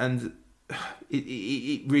 and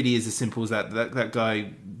it really is as simple as that. That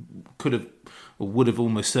guy could have or would have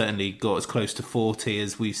almost certainly got as close to 40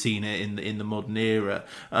 as we've seen it in the modern era.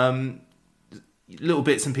 Little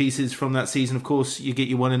bits and pieces from that season, of course, you get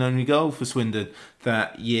your one and only goal for Swindon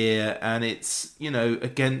that year, and it's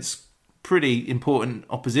against pretty important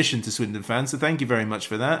opposition to Swindon fans. So thank you very much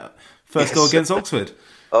for that. First goal against Oxford.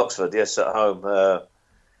 Oxford, yes, at home.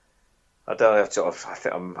 I don't have to. I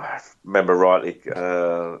think I remember rightly.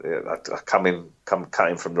 I come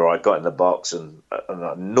cutting from the right, got in the box, and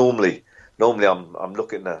normally I'm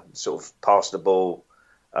looking to sort of pass the ball.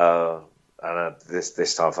 And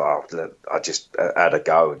this time I just had a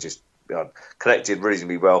go and just connected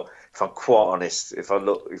reasonably well. If I'm quite honest, if I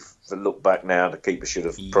look back now, the keeper should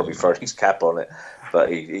have probably thrown his cap on it, but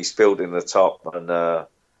he spilled in the top. And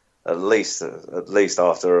at least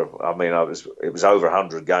after it was over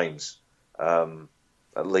 100 games.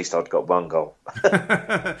 At least I'd got one goal.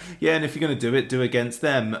 Yeah, and if you're going to do it, do against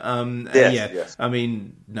them. Yes. I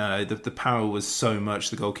mean, no, the power was so much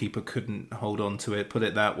the goalkeeper couldn't hold on to it. Put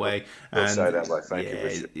it that way. We'll say that way. Thank you,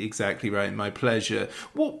 Richard. Exactly right. My pleasure.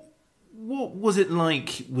 What was it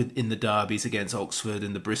like in the derbies against Oxford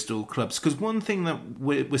and the Bristol clubs? Because one thing that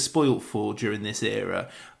we're spoilt for during this era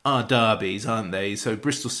are derbies, aren't they? So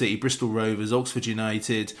Bristol City, Bristol Rovers, Oxford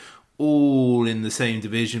United, all in the same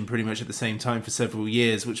division pretty much at the same time for several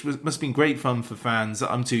years, which must have been great fun for fans.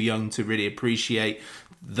 I'm too young to really appreciate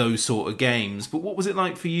those sort of games. But what was it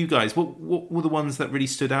like for you guys? What were the ones that really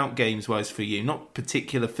stood out games-wise for you? Not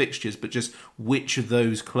particular fixtures, but just which of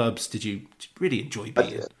those clubs did you really enjoy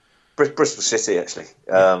beating? Bristol City, actually.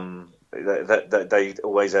 They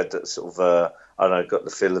always had that sort of, got the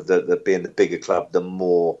feel of the being the bigger club, the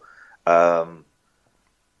more, to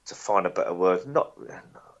find a better word,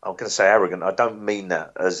 I'm going to say arrogant. I don't mean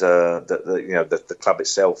that as the club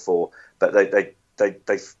itself, but they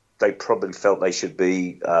probably felt they should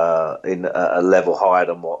be in a level higher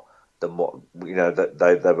than what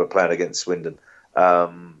that they were playing against Swindon,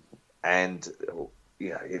 and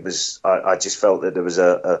it was. I just felt that there was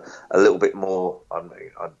a little bit more.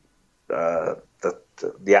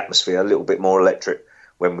 The atmosphere a little bit more electric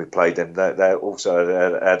when we played them. They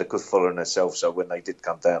also had a good following themselves, so when they did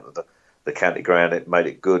come down to the county ground, it made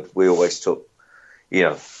it good. We always took,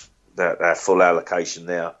 our full allocation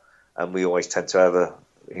there, and we always tend to have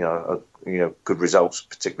good results,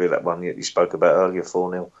 particularly that one you spoke about earlier,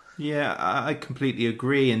 4-0. Yeah, I completely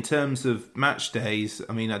agree. In terms of match days,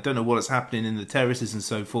 I mean, I don't know what's happening in the terraces and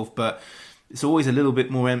so forth, but it's always a little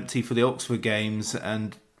bit more empty for the Oxford games,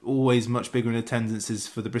 and always much bigger in attendances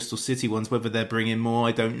for the Bristol City ones. Whether they're bringing more,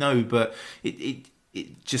 I don't know, but it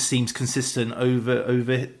just seems consistent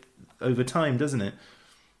over time, doesn't it?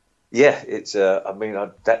 Yeah, it's.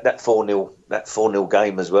 That 4-0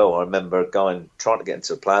 game as well. I remember trying to get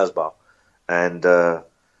into the players' bar, and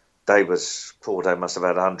they must have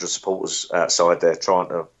had 100 supporters outside there trying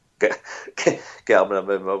to get up and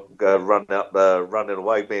I remember running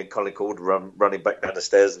away. Me and Colin Cord running back down the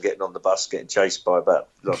stairs and getting on the bus, getting chased by about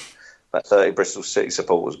 30 Bristol City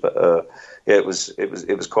supporters. But it was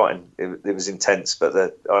intense.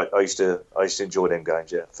 But I used to enjoy them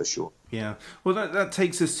games, yeah, for sure. Yeah, well, that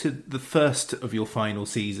takes us to the first of your final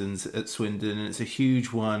seasons at Swindon, and it's a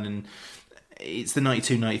huge one, and it's the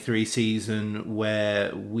 92-93 season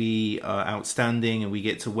where we are outstanding and we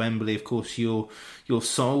get to Wembley. Of course, you're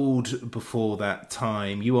sold before that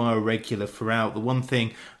time. You are a regular throughout. The one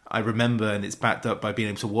thing I remember, and it's backed up by being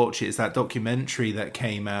able to watch it, is that documentary that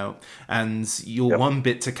came out, and your one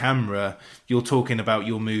bit to camera, you're talking about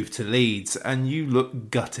your move to Leeds, and you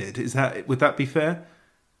look gutted. Would that be fair?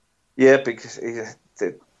 Yeah, because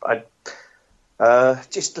I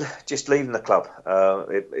just leaving the club.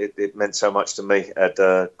 It meant so much to me. At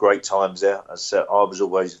great times there. As I was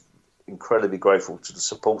always incredibly grateful to the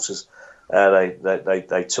supporters.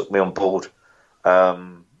 They took me on board.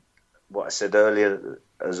 What I said earlier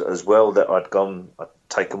as well, that I'd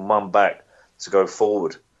taken one back to go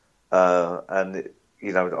forward, and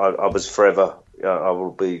I was forever. I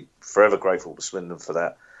will be forever grateful to Swindon for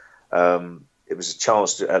that. It was a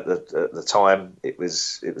chance at the time. It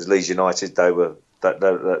was Leeds United. They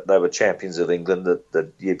were champions of England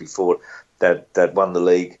the year before. They'd won the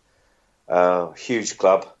league. Huge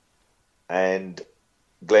club, and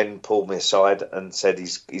Glenn pulled me aside and said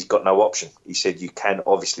he's got no option. He said you can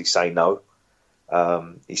obviously say no.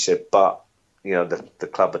 He said, but the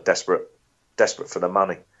club are desperate for the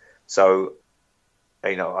money. So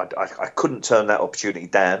I couldn't turn that opportunity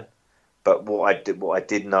down. But what I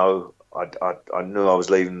did know. I knew I was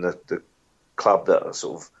leaving the club that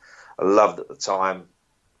I loved at the time.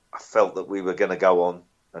 I felt that we were going to go on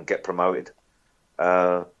and get promoted.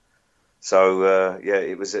 It was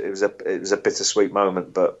a bittersweet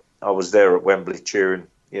moment. But I was there at Wembley cheering,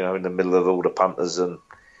 in the middle of all the punters and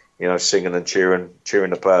singing and cheering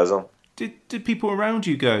the players on. Did people around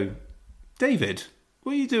you go, David,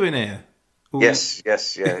 what are you doing here? Or... Yes,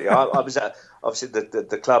 yeah. I was at. Obviously,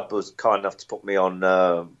 the club was kind enough to put me on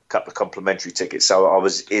a couple of complimentary tickets, so I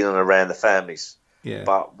was in and around the families. Yeah.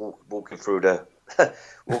 But walking through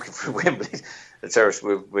Wembley, the terrace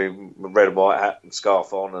with red and white hat and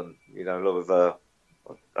scarf on, and a lot of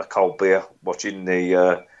a cold beer, watching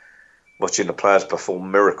the players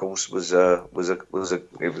perform miracles was a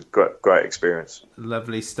great experience.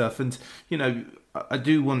 Lovely stuff, and I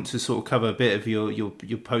do want to sort of cover a bit of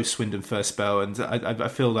your post Swindon first spell, and I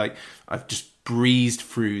feel like I've just breezed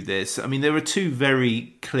through this. I mean, there were two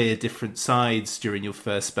very clear different sides during your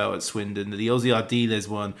first spell at Swindon: the Ozzy Ardiles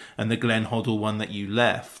one and the Glenn Hoddle one that you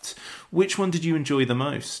left. Which one did you enjoy the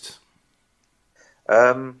most?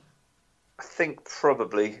 I think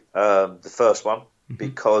probably the first one,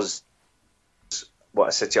 because what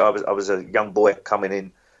I said to you, I was a young boy coming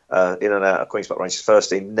in and out of Queen's Park Rangers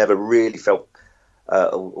first team. Never really felt.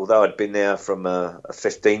 Although I'd been there from a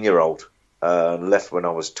 15-year-old, left when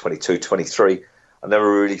I was 22, 23, I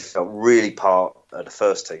never really felt really part of the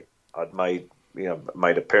first team. I'd made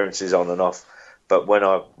appearances on and off, but when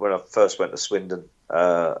I first went to Swindon,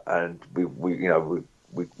 and we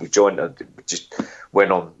joined, we just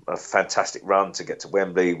went on a fantastic run to get to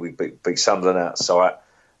Wembley. We beat Sunderland outside.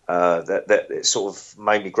 That it sort of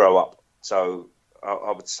made me grow up. So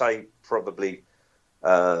I would say probably.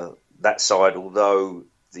 That side, although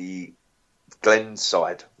the Glenn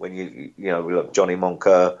side, when we look Johnny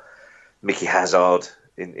Moncur, Mickey Hazard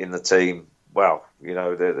in the team, wow,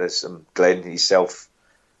 there's some Glenn himself,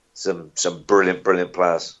 some brilliant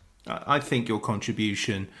players. I think your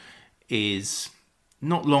contribution is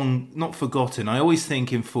not forgotten. I always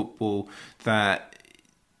think in football that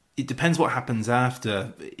it depends what happens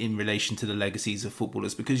after in relation to the legacies of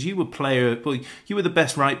footballers, because you were the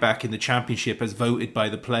best right back in the Championship as voted by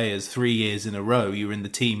the players 3 years in a row. You were in the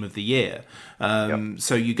team of the year.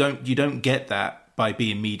 So you don't get that by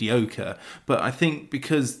being mediocre. But I think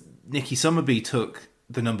because Nicky Summerby took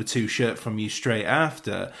the number 2 shirt from you straight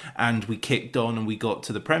after, and we kicked on and we got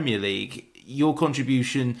to the Premier League, your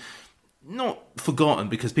contribution, not forgotten,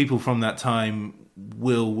 because people from that time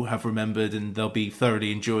will have remembered and they'll be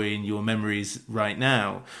thoroughly enjoying your memories right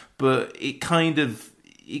now, but it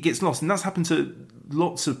gets lost, and that's happened to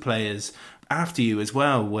lots of players after you as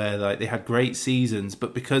well, where they had great seasons,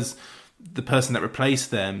 but because the person that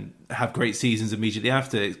replaced them have great seasons immediately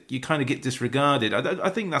after, you kind of get disregarded. I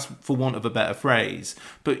think that's for want of a better phrase,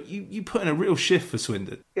 but you put in a real shift for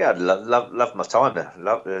Swindon. Yeah, I love my time there.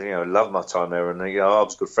 Love my time there, and I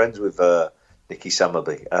was good friends with Nicky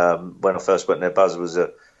Summerby. When I first went there, Buzz was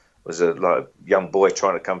a young boy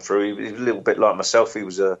trying to come through. He was a little bit like myself. He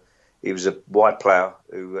was a he was a wide player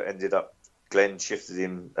who ended up, Glenn shifted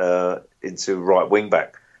him into right wing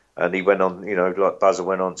back, and he went on, like Buzzer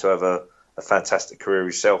went on to have a fantastic career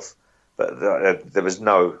himself. But there was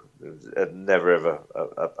never ever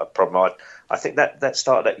a problem. I think that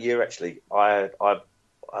started that year actually. I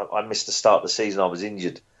missed the start of the season. I was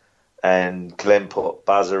injured, and Glenn put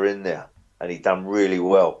Buzzer in there, and he done really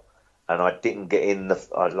well. And I didn't get in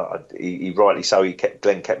he rightly so.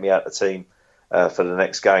 Glenn kept me out of the team for the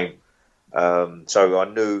next game. So I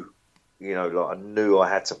knew, I knew I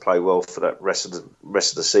had to play well for that rest of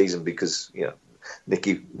the season, because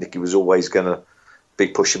Nicky was always going to be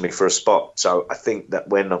pushing me for a spot. So I think that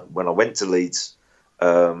when I went to Leeds,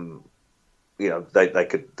 they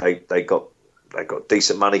got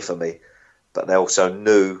decent money for me, but they also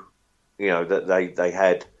knew, that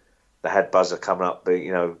they had Buzzer coming up,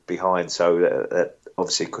 behind, so that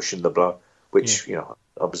obviously cushioned the blow, which I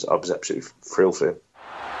was absolutely thrilled for him.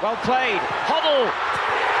 Well played. Hoddle.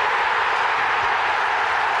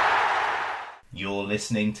 You're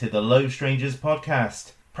listening to the Low Strangers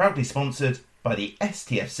podcast, proudly sponsored by the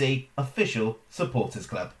STFC Official Supporters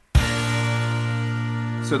Club.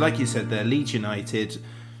 So like you said there, Leeds United,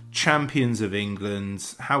 champions of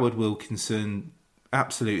England, Howard Wilkinson,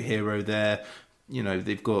 absolute hero there.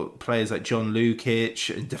 They've got players like John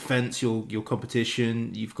Lukic in defence. Your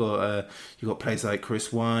competition. You've got players like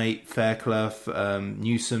Chris White, Fairclough,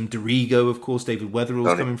 Newsom, Dorigo, of course. David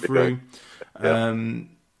Weatherall's coming through. Yeah.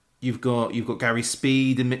 You've got Gary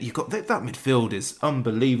Speed, and you've got that midfield is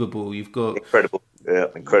unbelievable. You've got incredible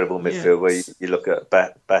midfield. Where you look at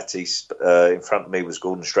Batty. In front of me was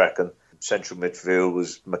Gordon Strachan. Central midfield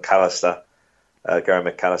was McAllister.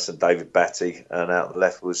 Gary McAllister, David Batty, and out the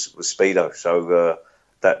left was Speedo. So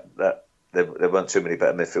that there weren't too many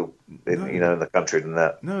better midfield in the country than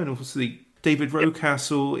that. No, and obviously David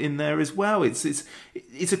Rocastle in there as well. It's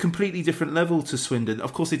a completely different level to Swindon.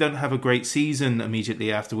 Of course, they don't have a great season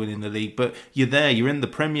immediately after winning the league, but you're in the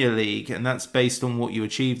Premier League, and that's based on what you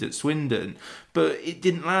achieved at Swindon. But it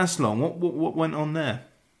didn't last long. What went on there?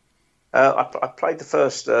 I played the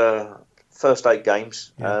first 8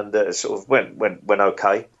 games, and it sort of went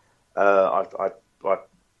okay. I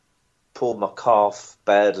pulled my calf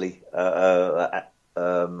badly. It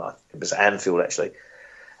was Anfield actually,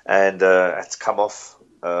 and had to come off.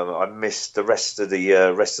 I missed the rest of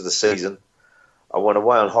the season. I went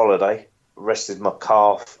away on holiday, rested my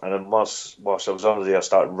calf, and then whilst I was on holiday, I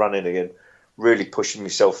started running again, really pushing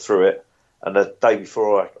myself through it. And the day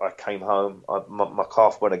before I came home, my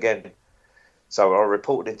calf went again. So I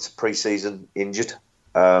reported into pre-season injured.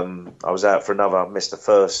 I was out for I missed the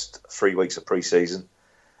first 3 weeks of pre-season.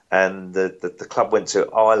 And the club went to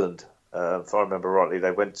Ireland. If I remember rightly,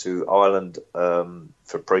 they went to Ireland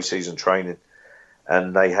for pre-season training.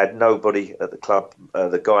 And they had nobody at the club.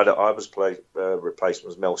 The guy that I was replacing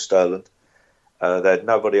was Mel Sterland. They had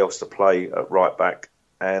nobody else to play at right back.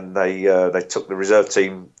 And they took the reserve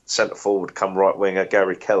team centre forward, come right winger,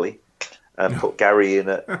 Gary Kelly, and put Gary in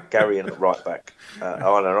at right back. And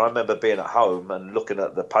I remember being at home and looking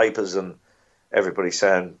at the papers and everybody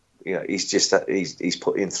saying, he's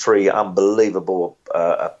put in 3 unbelievable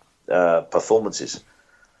performances.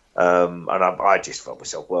 And I just felt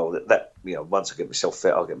myself, that once I get myself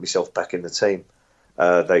fit, I'll get myself back in the team.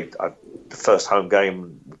 The first home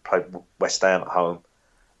game, we played West Ham at home,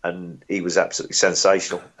 and he was absolutely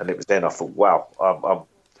sensational. And it was then I thought, wow,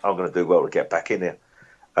 I'm going to do well to get back in here.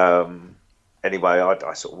 Anyway,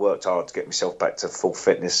 I sort of worked hard to get myself back to full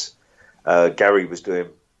fitness. Gary was doing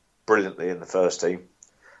brilliantly in the first team.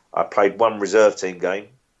 I played 1 reserve team game,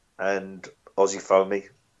 and Ozzy phoned me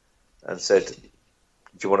and said, "Do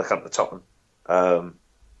you want to come to Tottenham?"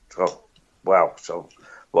 Wow! So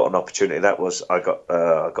what an opportunity that was. I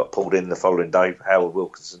got pulled in the following day, Howard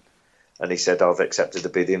Wilkinson, and he said, "I've accepted the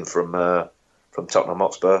bid in from Tottenham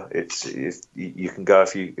Hotspur. You can go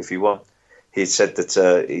if you want." He said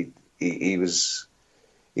that he was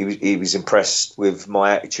impressed with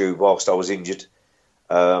my attitude whilst I was injured.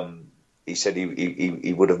 He said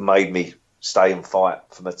he would have made me stay and fight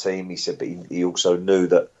for my team. He said, but he also knew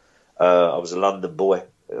that I was a London boy.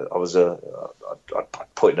 I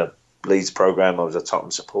put in a Leeds programme. I was a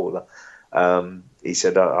Tottenham supporter. He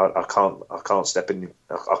said, I can't stand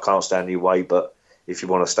in your way, but if you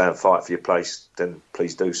want to stay and fight for your place, then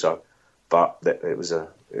please do so. But it was a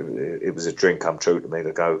dream come true to me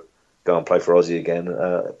to go and play for Aussie again,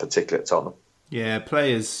 particularly at Tottenham. Yeah,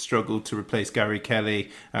 players struggled to replace Gary Kelly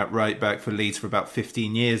at right back for Leeds for about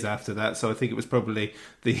 15 years after that, so I think it was probably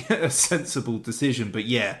a sensible decision. But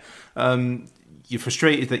yeah, you're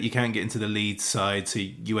frustrated that you can't get into the Leeds side, so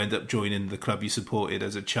you end up joining the club you supported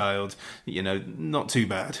as a child. Not too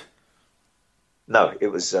bad. No, it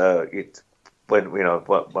was when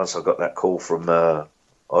once I got that call from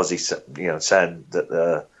Ozzy, saying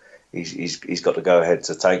that he's got to go ahead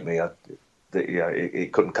to take me.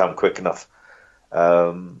 It couldn't come quick enough.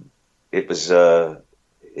 It was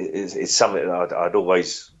it's something that I'd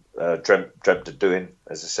always dreamt of doing.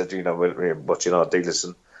 As I said, watching our dealers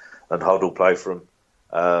and Hoddle play for him.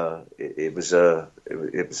 It was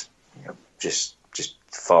just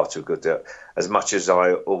far too good. As much as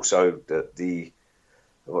I also the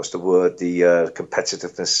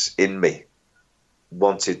competitiveness in me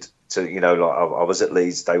wanted to, I was at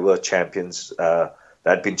Leeds. They were champions. They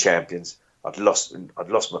had been champions. I'd lost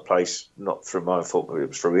my place, not through my own fault, but it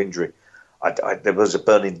was through injury. There was a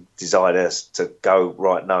burning desire there to go,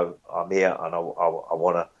 right, no, I'm here and I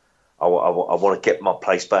want to get my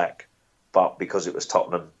place back. But because it was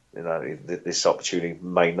Tottenham, this opportunity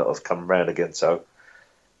may not have come around again. So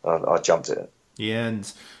I jumped at it. Yeah,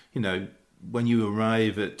 and, when you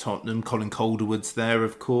arrive at Tottenham, Colin Calderwood's there,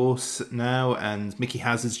 of course, now, and Mickey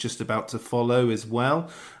Hazard's just about to follow as well.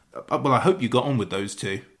 Well, I hope you got on with those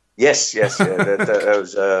two. Yes. Yeah. That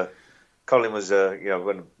was, Colin was,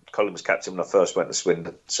 when Colin was captain when I first went to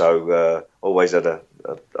Swindon, so always had a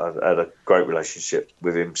great relationship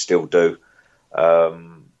with him, still do.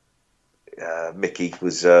 Mickey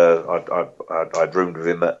was, I'd roomed with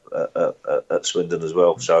him at Swindon as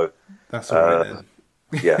well, so that's all right then.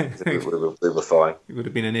 Yeah, we were fine. It would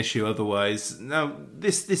have been an issue otherwise. Now,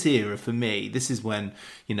 this era for me, this is when,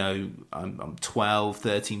 I'm 12,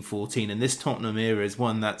 13, 14, and this Tottenham era is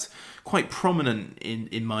one that's quite prominent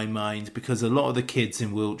in my mind because a lot of the kids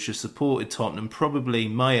in Wiltshire supported Tottenham, probably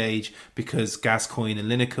my age, because Gascoigne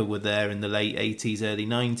and Lineker were there in the late 80s, early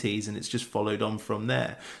 90s, and it's just followed on from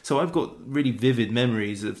there. So I've got really vivid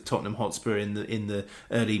memories of Tottenham Hotspur in the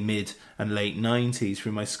early, mid and late 90s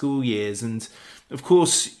through my school years. And of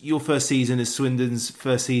course, your first season is Swindon's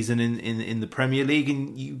first season in the Premier League,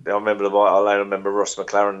 and you. I remember I remember Ross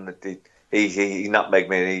McLaren. He nutmegged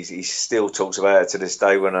me, and he still talks about it to this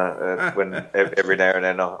day. When every now and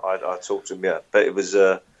then I talk to him. Yeah, but it was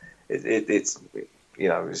it's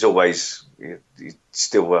it's always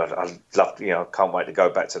still. I love can't wait to go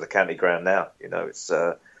back to the county ground now. It's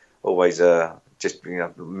always just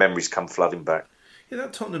memories come flooding back. Yeah,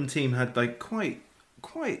 that Tottenham team had quite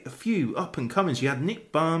a few up and comings. You had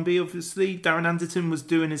Nick Barmby, obviously. Darren Anderton was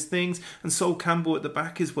doing his things, and Sol Campbell at the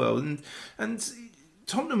back as well. And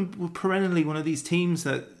Tottenham were perennially one of these teams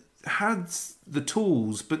that had the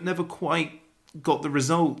tools, but never quite got the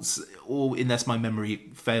results, or unless my memory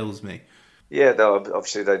fails me. Yeah,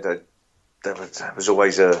 obviously they was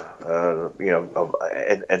always an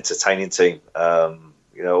entertaining team.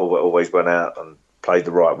 Always went out and played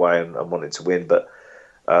the right way and wanted to win, but.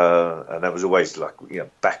 And that was always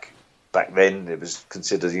back then it was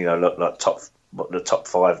considered like the top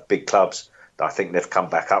 5 big clubs. I think they've come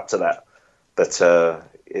back up to that, but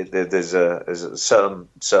there's a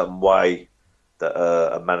certain way that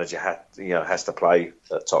a manager has to play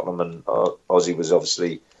at Tottenham, and Ozzy was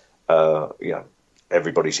obviously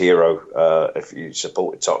everybody's hero if you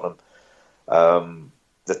supported Tottenham.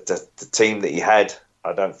 The team that he had.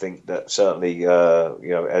 I don't think that certainly,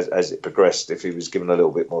 as it progressed, if he was given a little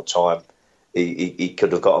bit more time, he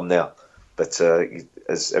could have got them there. But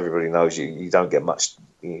as everybody knows, you don't get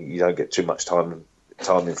too much time in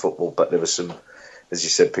football. But there was some, as you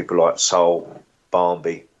said, people like Sol,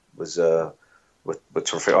 Barmby were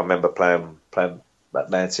terrific. I remember playing at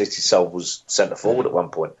Man City. Sol was centre forward at one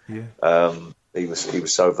point. Yeah. He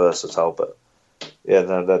was so versatile. But yeah,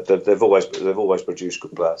 no, they've always produced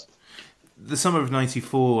good players. The summer of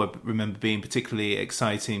 '94, I remember being particularly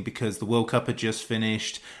exciting because the World Cup had just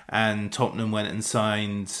finished and Tottenham went and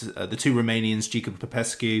signed the 2 Romanians, Gica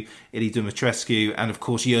Popescu, Ili Dumitrescu, and of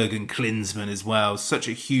course Jurgen Klinsmann as well. Such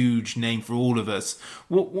a huge name for all of us.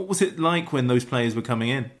 What was it like when those players were coming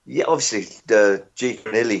in? Yeah, obviously, Gica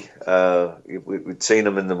and Ili, we'd seen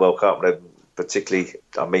them in the World Cup. Particularly,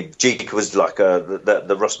 I mean, Gica was like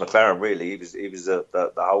the Ross McLaren, really. He was the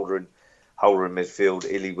holder in midfield.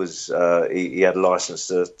 Ili was he had a licence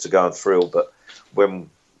to go and thrill, but when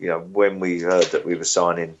we heard that we were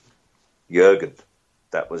signing Jurgen,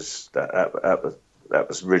 that was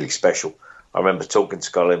really special. I remember talking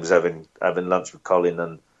to Colin, was having lunch with Colin,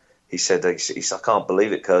 and he said, I can't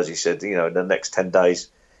believe it, Kers. He said, in the next 10 days,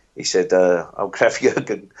 he said, I'm going to have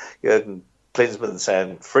Jurgen Klinsmann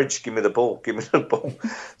saying, Fridge, give me the ball.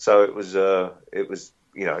 So it was.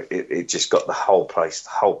 It just got the whole place. The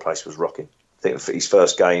whole place was rocking. I think for his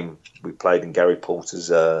first game, we played in Gary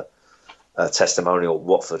Porter's testimonial at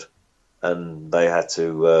Watford, and they had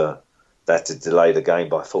to they had to delay the game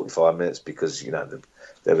by 45 minutes because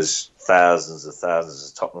there was thousands and thousands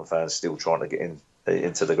of Tottenham fans still trying to get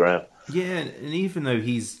into the ground. Yeah, and even though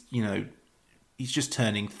he's just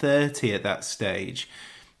turning 30 at that stage,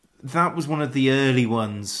 that was one of the early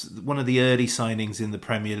signings in the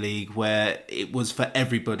Premier League where it was for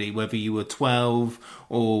everybody, whether you were 12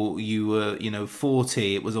 or you were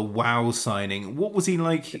 40. It was a wow signing. What was he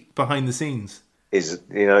like behind the scenes? He's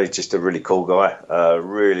just a really cool guy,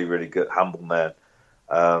 really, really good, humble man.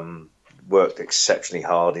 Worked exceptionally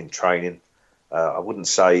hard in training. I wouldn't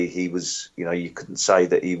say he was, you couldn't say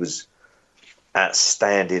that he was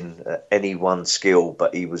outstanding at any one skill,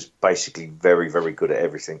 but he was basically very, very good at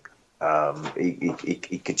everything.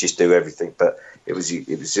 He could just do everything, but it was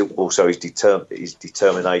also his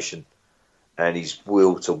determination and his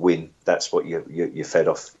will to win. That's what you're fed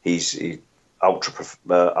off. He's ultra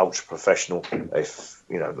professional. If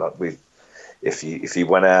if you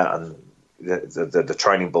went out and the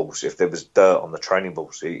training balls, if there was dirt on the training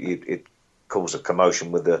balls, it caused a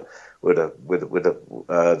commotion with the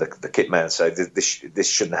kit man. So this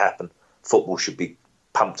shouldn't happen. Football should be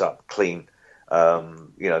pumped up, clean.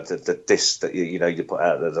 The discs that you put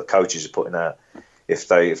out, the coaches are putting out. If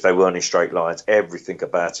they weren't in straight lines, everything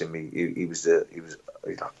about him, he was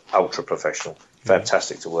ultra professional,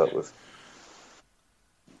 fantastic to work with.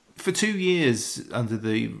 For 2 years under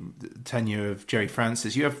the tenure of Gerry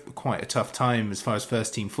Francis, you have quite a tough time as far as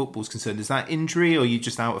first team football is concerned. Is that injury, or are you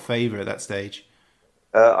just out of favour at that stage?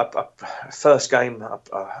 First game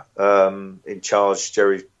in charge,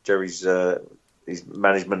 Jerry's his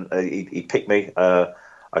management. He picked me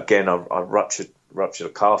again. I ruptured a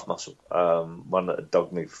calf muscle, one that had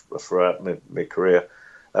dogged me throughout my career.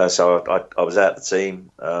 So I was out of the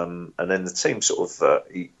team, and then the team sort of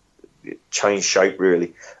changed shape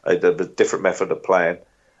really. The different method of playing,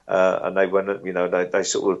 and they went. They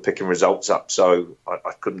sort of were picking results up. So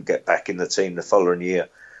I couldn't get back in the team the following year.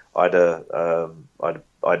 I had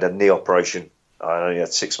a knee operation. I only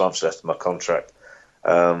had 6 months left of my contract.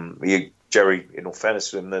 Jerry, in all fairness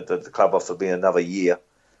to him, the club offered me another year,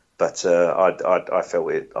 but I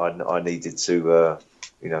felt I needed to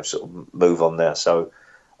sort of move on there. So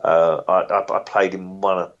I played in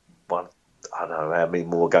one. I don't know how many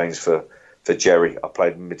more games for Jerry. I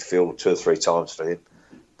played in midfield 2 or 3 times for him,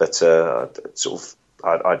 but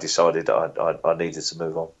I decided I needed to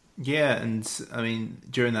move on. Yeah, and I mean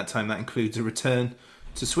during that time that includes a return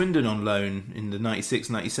to Swindon on loan in the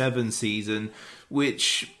 96-97 season,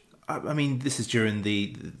 which I mean this is during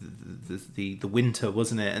the winter,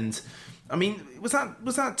 wasn't it? And I mean was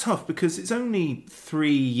that tough because it's only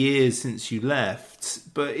 3 years since you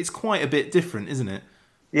left, but it's quite a bit different, isn't it?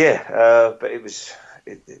 Yeah, but it was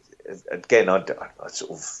again. I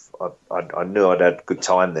knew I'd had good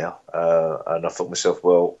time there, and I thought to myself,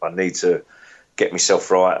 well, I need to get myself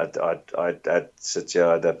right. I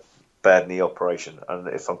had a bad knee operation, and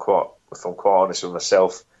if I'm quite honest with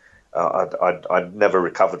myself, I'd never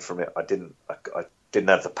recovered from it. I didn't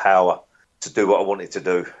have the power to do what I wanted to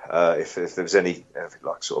do. If there was any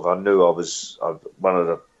I knew I was one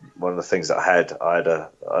of the things that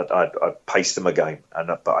I paced in my game,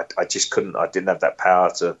 but I just couldn't. I didn't have that power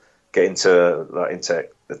to get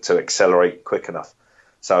to accelerate quick enough.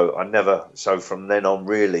 So from then on,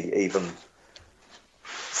 really, even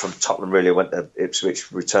from Tottenham, really, I went to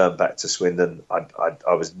Ipswich, returned back to Swindon.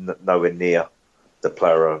 I was nowhere near the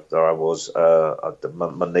player that I was.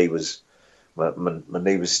 My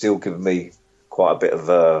knee was still giving me quite a bit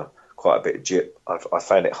of jip. I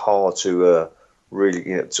found it hard to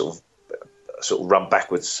really sort of run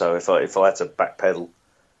backwards. So if I had to backpedal,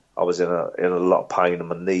 I was in a lot of pain, and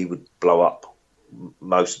my knee would blow up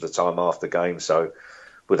most of the time after games. So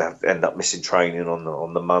would end up missing training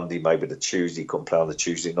on the Monday, maybe the Tuesday. Couldn't play on the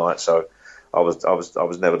Tuesday night. So I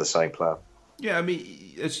was never the same player. Yeah, I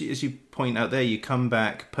mean, as you point out there, you come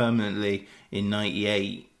back permanently in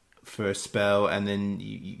 '98 for a spell, and then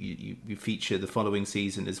you feature the following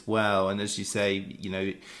season as well. And as you say,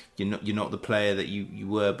 you're not the player that you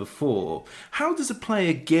were before. How does a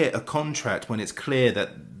player get a contract when it's clear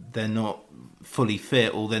that they're not fully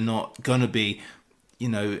fit, or they're not going to be,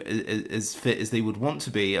 as fit as they would want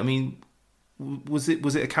to be? I mean, was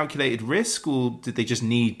it a calculated risk, or did they just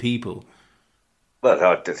need people? Well,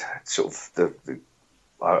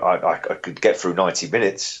 I could get through 90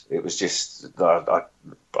 minutes. It was just I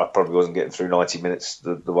probably wasn't getting through 90 minutes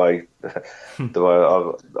the way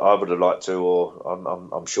I would have liked to,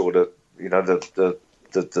 or I'm sure that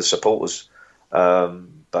the supporters.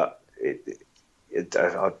 But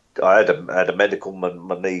I had a medical.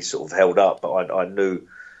 My knee sort of held up, but I knew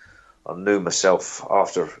myself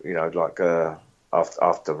after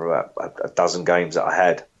after about a dozen games that I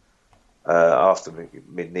had after my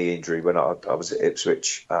knee injury when I was at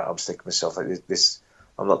Ipswich. I was thinking to myself, this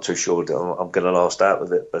I'm not too sure that I'm going to last out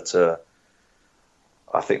with it, but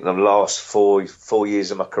I think the last 4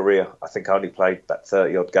 years of my career, I think I only played about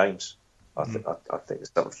 30 odd games. I think it's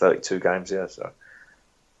done 32 games. Yeah. So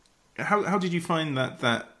how did you find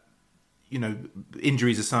that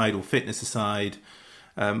injuries aside or fitness aside?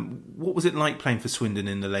 What was it like playing for Swindon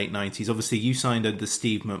in the late 90s? Obviously, you signed under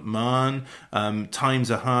Steve McMahon.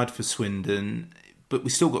 Times are hard for Swindon, but we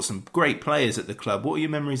still got some great players at the club. What are your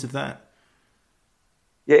memories of that?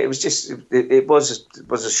 Yeah, it was just it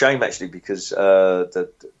was a shame actually because there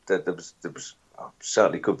was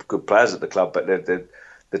certainly good players at the club, but the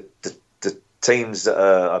teams that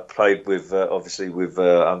I played with, obviously with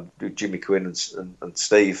Jimmy Quinn and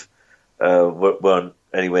Steve, weren't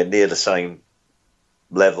anywhere near the same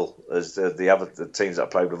level as the teams that I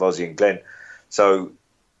played with, Ozzy and Glenn. So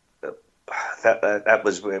that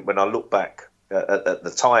was when I look back at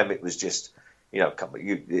the time. It was just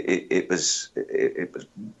it was.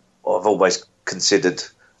 I've always considered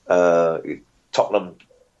Tottenham,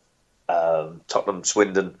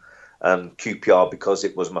 Swindon, and QPR because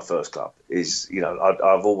it was my first club.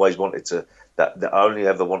 I've always wanted to. That I only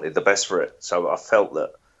ever wanted the best for it. So I felt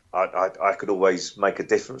that I could always make a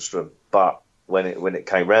difference to them. But when it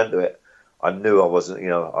came round to it, I knew I wasn't.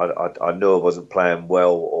 I knew I wasn't playing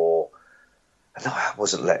well, or I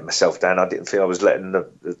wasn't letting myself down. I didn't feel I was letting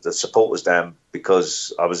the supporters down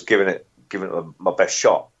because I was giving it my best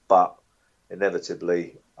shot. But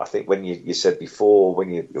inevitably, I think when you said before,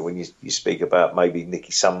 when you speak about maybe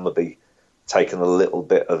Nicky Summerby taking a little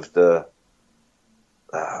bit of the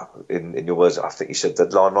in your words, I think you said the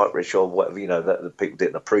limelight, Rich, or whatever, that the people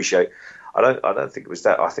didn't appreciate. I don't think it was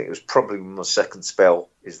that. I think it was probably my second spell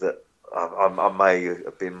is that I may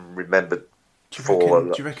have been remembered.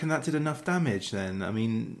 Do you reckon that did enough damage then? I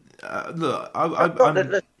mean, look, I'm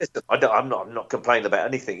not complaining about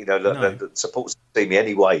anything. The supporters see me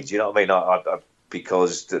anyway. Do you know what I mean?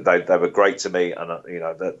 Because they were great to me, and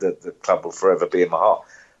the club will forever be in my heart.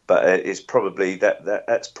 But it's probably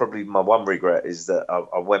that's probably my one regret is that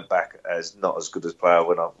I went back as not as good as player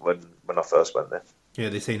when I first went there. Yeah,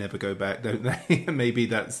 they say never go back, don't they? Maybe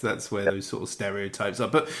that's where those sort of stereotypes are.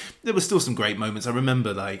 But there were still some great moments. I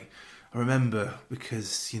remember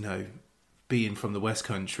because, being from the West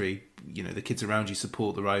Country, the kids around you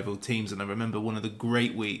support the rival teams. And I remember one of the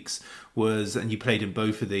great weeks was, and you played in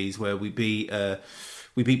both of these, where we beat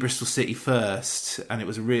Bristol City first. And it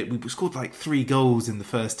was we scored like 3 goals in the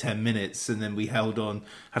first 10 minutes. And then we held on,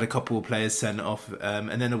 had a couple of players sent off.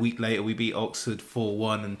 And then a week later, we beat Oxford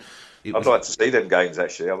 4-1. And I'd like to see them games,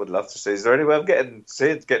 actually. I would love to see. Is there any way of getting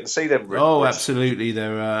to see them? Oh, absolutely.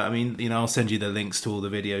 There are. I'll send you the links to all the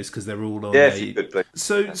videos because they're all on. Yeah, if you could, please.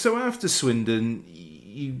 So after Swindon,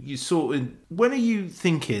 you sort of. When are you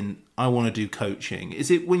thinking I want to do coaching? Is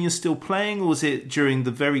it when you're still playing, or is it during the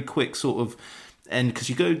very quick sort of end? Because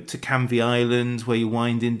you go to Canvey Island where you're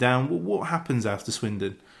winding down. What happens after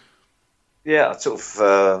Swindon? Yeah, I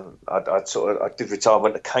did retire.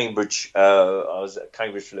 Went to Cambridge. I was at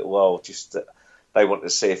Cambridge for a little while. Just they wanted to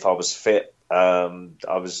see if I was fit. I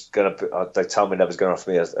was they told me they was going to offer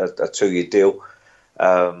me a 2-year deal.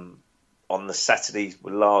 On the Saturday,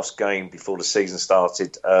 last game before the season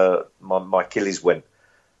started, my Achilles went.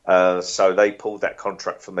 So they pulled that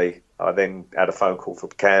contract for me. I then had a phone call from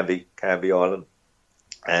Canvey Island,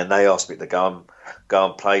 and they asked me to go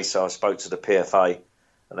and play. So I spoke to the PFA,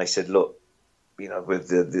 and they said, look, with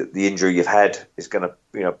the injury you've had, it's going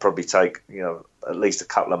to probably take at least a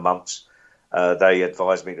couple of months. They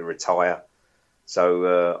advised me to retire,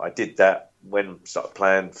 so I did that. Started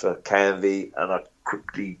playing for Canvey, and I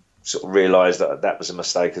quickly sort of realised that was a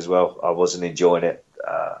mistake as well. I wasn't enjoying it.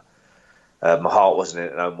 My heart wasn't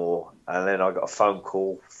in it no more. And then I got a phone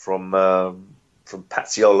call from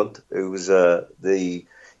Patsy Holland, who was the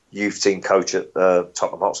youth team coach at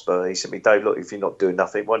Tottenham Hotspur. He said to me, Dave, look, if you're not doing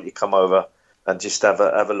nothing, why don't you come over and just have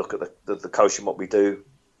a look at the coaching, what we do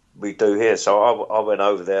here. So I went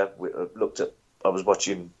over there, I was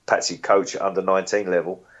watching Patsy coach at under 19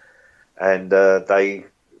 level, and I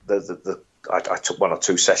took 1 or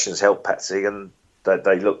 2 sessions, helped Patsy, and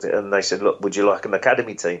they looked at it and they said, look, would you like an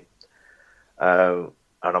academy team? And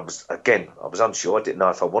I was unsure. I didn't know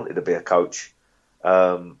if I wanted to be a coach,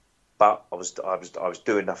 but I was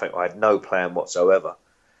doing nothing. I had no plan whatsoever.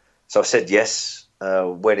 So I said yes.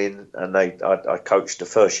 Went in, and I coached the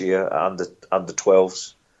first year under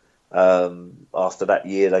 12s. After that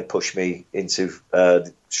year, they pushed me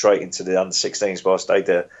straight into the under 16s. But I stayed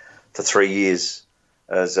there for 3 years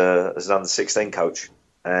as an under 16 coach,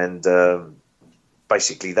 and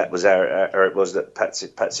basically that was how it was that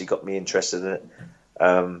Patsy got me interested in it,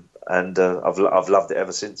 and I've loved it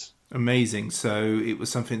ever since. Amazing. So it was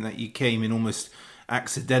something that you came in almost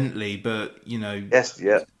accidentally, but Yes,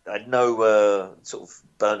 yeah. I had no sort of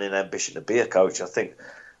burning ambition to be a coach. I think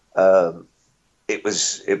it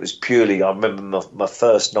was purely. I remember my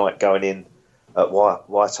first night going in at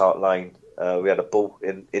White Hart Lane. We had a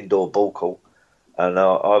indoor ball court, and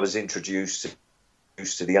I was introduced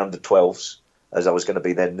to the under-12s as I was going to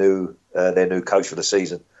be their new coach for the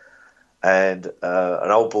season. And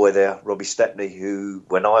an old boy there, Robbie Stepney, who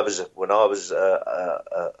when I was a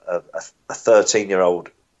 13-year-old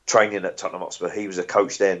training at Tottenham Hotspur, he was a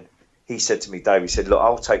coach then. He said to me, Dave, he said, look,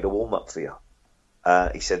 I'll take the warm-up for you.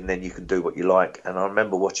 He said, and then you can do what you like. And I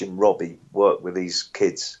remember watching Robbie work with these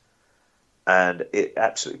kids, and it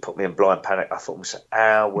absolutely put me in blind panic. I thought to myself,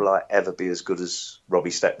 how will I ever be as good as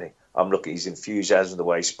Robbie Stepney? I'm looking at his enthusiasm, the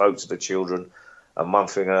way he spoke to the children, and one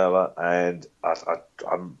thing and another. And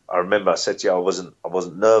I remember I said to you, I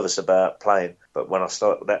wasn't nervous about playing, but when I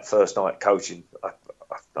started that first night coaching,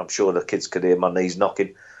 I'm sure the kids could hear my knees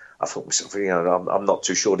knocking. I thought to myself, I'm not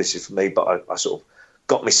too sure this is for me, but I sort of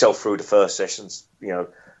got myself through the first sessions,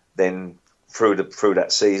 then through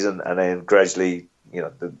that season, and then gradually,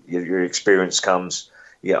 your experience comes.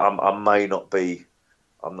 Yeah, I may not be.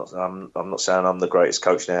 I'm not saying I'm the greatest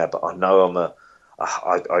coach now, but I know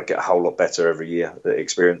I get a whole lot better every year. The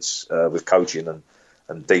experience with coaching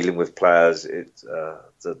and dealing with players,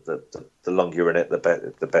 the longer you're in it,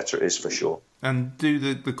 the better it is for sure. And do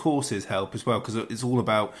the courses help as well? Because it's all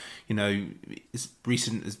about, as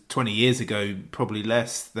recent as 20 years ago, probably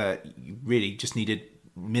less, that you really just needed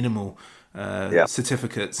minimal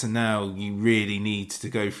certificates, and now you really need to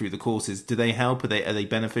go through the courses. Do they help? Are they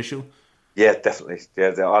beneficial? Yeah, definitely.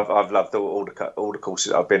 Yeah, I've loved all the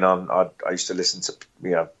courses I've been on. I used to listen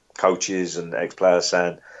to coaches and ex-players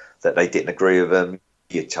saying that they didn't agree with them.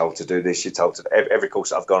 You're told to do this. You're told to every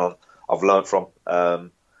course I've gone on. I've learned from.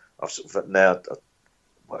 I've sort of now,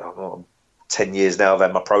 I'm 10 years now. I've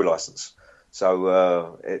had my pro license,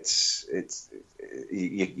 so it's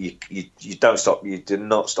you don't stop. You do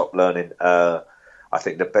not stop learning. I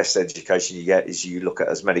think the best education you get is you look at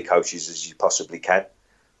as many coaches as you possibly can.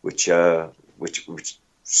 Which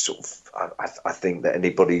sort of, I think that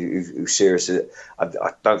anybody who's serious,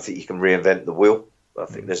 I don't think you can reinvent the wheel. I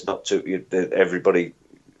think there's not to everybody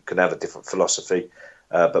can have a different philosophy,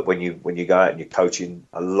 but when you go out and you're coaching,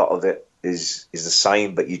 a lot of it is the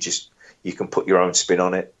same, but you can put your own spin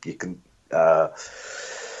on it. You can.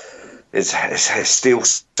 It's still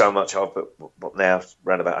so much of it, but now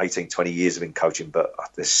around about 18, 20 years I've been coaching, but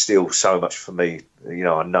there's still so much for me.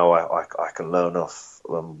 I know I can learn off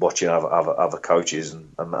watching other coaches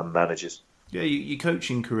and managers. Yeah, your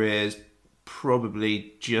coaching career is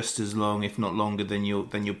probably just as long, if not longer, than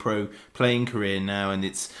your pro playing career now, and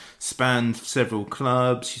it's spanned several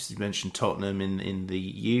clubs. You mentioned Tottenham in the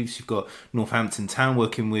youth. You've got Northampton Town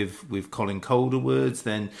working with Colin Calderwood,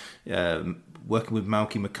 then working with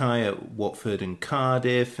Malky Mackay at Watford and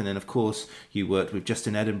Cardiff, and then of course you worked with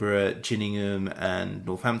Justin Edinburgh at Gillingham and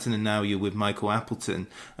Northampton, and now you're with Michael Appleton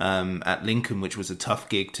at Lincoln, which was a tough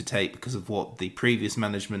gig to take because of what the previous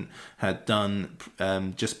management had done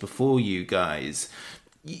just before you guys.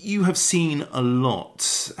 You have seen a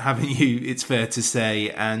lot, haven't you? It's fair to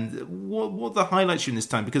say. And what the highlights you in this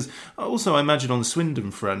time? Because also, I imagine on the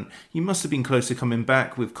Swindon front, you must have been close to coming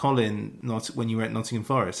back with Colin when you were at Nottingham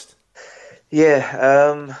Forest.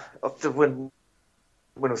 Yeah, when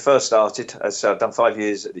we first started, so I've done 5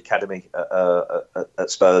 years at the academy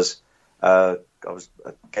at Spurs. I was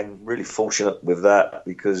again really fortunate with that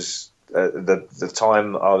because the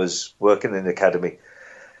time I was working in the academy,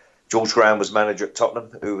 George Graham was manager at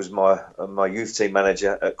Tottenham, who was my youth team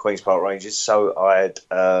manager at Queen's Park Rangers. So I had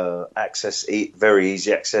very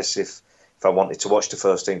easy access if I wanted to watch the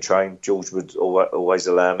first team train. George would always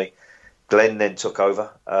allow me. Glenn then took over.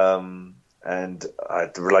 And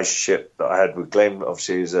the relationship that I had with Glenn,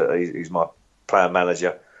 obviously, he's my player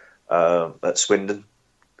manager at Swindon.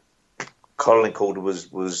 Colin Calder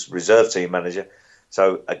was reserve team manager.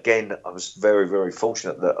 So again, I was very, very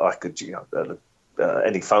fortunate that I could,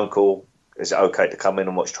 any phone call, is it okay to come in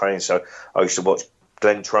and watch training? So I used to watch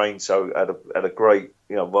Glenn train. So I had a great,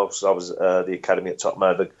 whilst I was the academy at Tottenham, I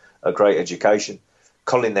had a great education.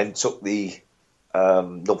 Colin then took the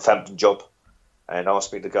Northampton job and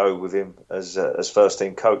asked me to go with him as first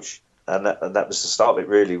team coach, and that was the start of it.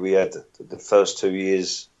 Really, we had the first 2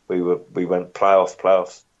 years we went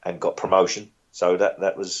playoff, and got promotion. So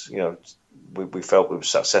that was we felt we were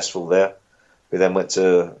successful there. We then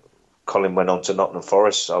Colin went on to Nottingham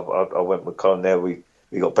Forest. I went with Colin there. We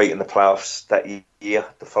we got beat in the playoffs that year.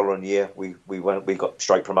 The following year, we got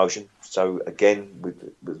straight promotion. So again,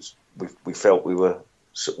 we felt we were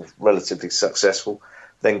sort of relatively successful.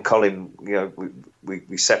 Then Colin,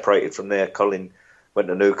 we separated from there. Colin went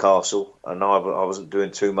to Newcastle, and I wasn't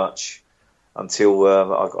doing too much until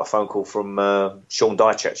I got a phone call from Sean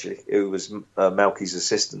Dyche, actually, who was Malky's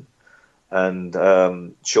assistant. And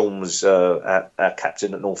Sean was our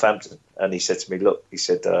captain at Northampton, and he said to me, "Look," he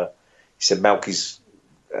said, "Malky's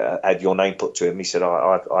had your name put to him." He said,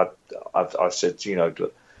 "I said,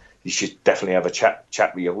 look, you should definitely have a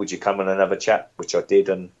chat with you. Would you come in and have a chat?" Which I did,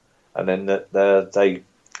 and then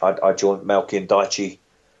I joined Malky and Dyche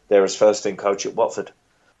there as first team coach at Watford.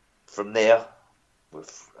 From there,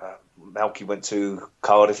 Malky went to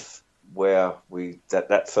Cardiff, where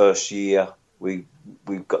that first year we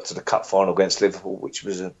got to the cup final against Liverpool, which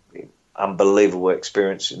was an unbelievable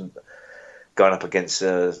experience, in going up against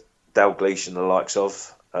Dalglish and the likes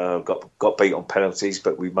of. Got beat on penalties,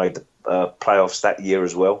 but we made the playoffs that year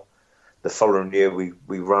as well. The following year, we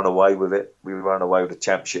ran away with it. We ran away with the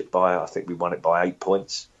championship I think we won it by 8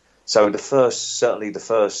 points. So the first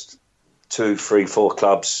 2, 3, 4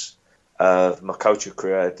 clubs of my coaching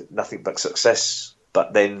career had nothing but success.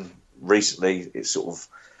 But then recently, it sort of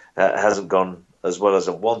hasn't gone as well as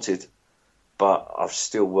I wanted. But I've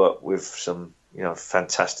still worked with some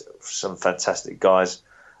fantastic guys,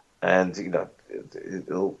 and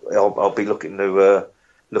I'll be looking to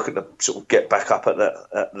sort of get back up at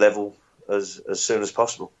that level as soon as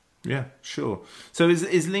possible. Yeah, sure. So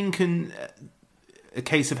is Lincoln a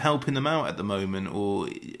case of helping them out at the moment, or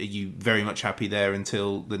are you very much happy there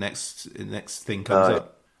until the next thing comes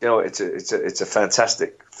up? It's a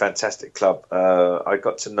fantastic club. I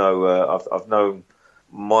got to know I've known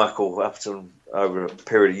Michael Upton over a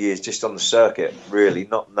period of years, just on the circuit, really,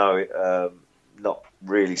 not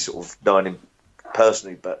really sort of knowing him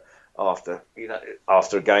personally, but after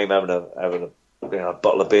a game, having a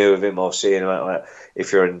bottle of beer with him, or seeing him.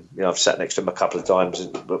 If you're in, I've sat next to him a couple of times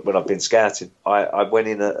when I've been scouting. I went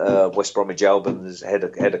in at West Bromwich Albion as head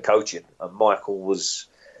of coaching, and Michael was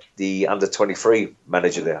the under-23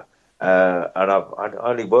 manager there. And I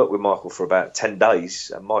only worked with Michael for about 10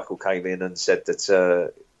 days, and Michael came in and said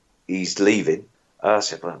that he's leaving. I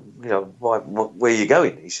said, "Well, where are you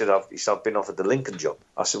going?" He said, I've been offered the Lincoln job."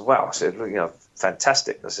 I said, "Wow." I said,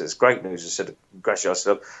 "Fantastic." I said, "It's great news." I said,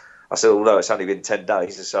 "Congratulations." I said, "Although it's only been 10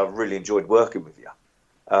 days, I said, I've really enjoyed working with you."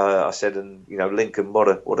 I said, "And Lincoln, what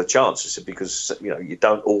a chance." I said, "Because you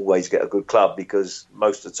don't always get a good club, because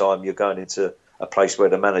most of the time you're going into a place where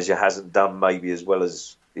the manager hasn't done maybe as well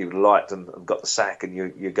as he would liked and got the sack, and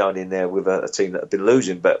you're going in there with a team that have been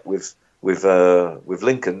losing." But with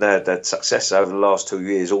Lincoln, they had success over the last 2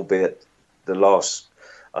 years, albeit the last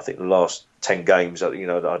 10 games, I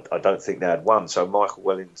don't think they had won. So Michael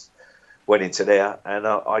went into there, and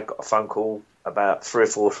I got a phone call about 3 or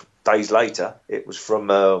 4 days later. It was from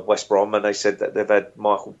West Brom, and they said that they've had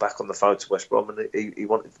Michael back on the phone to West Brom, and he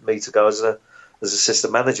wanted me to go as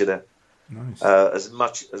assistant manager there. Nice. As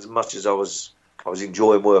much as I was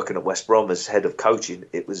enjoying working at West Brom as head of coaching,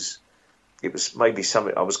 it was maybe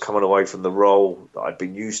something I was coming away from the role that I'd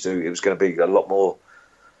been used to. It was going to be a lot more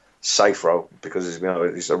safe role, because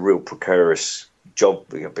it's a real precarious job,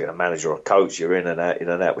 being a manager or a coach. You're in and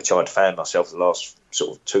out, which I'd found myself the last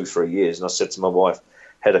sort of 2-3 years. And I said to my wife,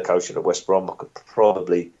 head of coaching at West Brom, I could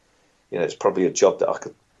probably, it's probably a job that I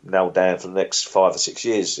could nail down for the next 5 or 6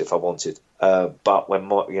 years if I wanted. But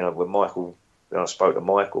when I spoke to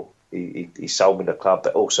Michael, he sold me the club.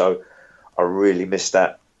 But also, I really missed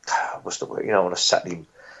that. What's the word? On a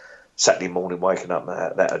Saturday morning, waking up,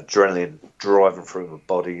 that adrenaline driving through my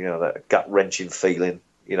body. That gut wrenching feeling.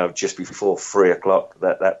 Just before 3 o'clock,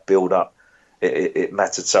 that build up, it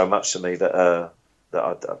mattered so much to me that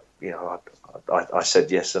I said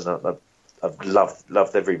yes, and I've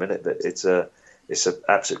loved every minute. That it's an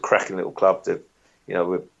absolute cracking little club. That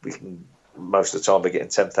we can, most of the time we're getting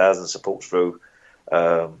 10,000 supports through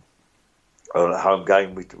on a home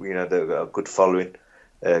game. They've got a good following,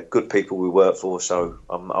 good people we work for. So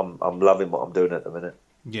I'm loving what I'm doing at the minute.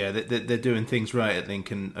 Yeah, they're doing things right at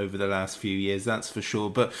Lincoln over the last few years, that's for sure.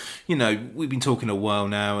 But, we've been talking a while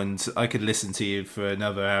now, and I could listen to you for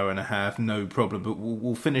another hour and a half, no problem. But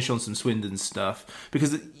we'll finish on some Swindon stuff,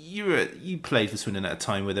 because you played for Swindon at a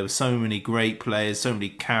time where there were so many great players, so many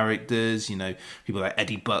characters, people like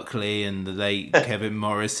Eddie Buckley and the late Kevin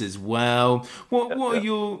Morris as well. What are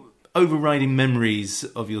your overriding memories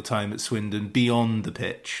of your time at Swindon beyond the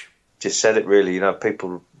pitch? Just said it really,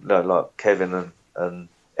 people like Kevin and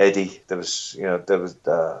Eddie. There's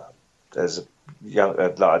a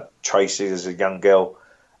young like Tracy. There's a young girl,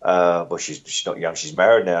 Well, she's not young; she's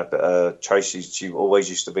married now. But Tracy, she always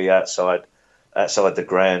used to be outside the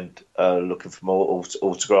ground looking for more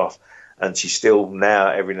autograph, and she's still now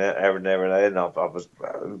every now and then. I was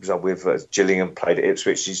with Gillingham, played at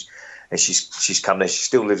Ipswich. She's come there. She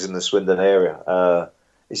still lives in the Swindon area.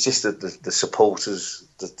 It's just that the supporters,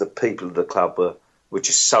 the people of the club were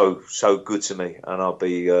just so good to me, and I'll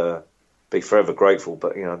be forever grateful.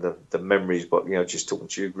 But the memories. But just talking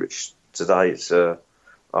to you, Rich, today, it's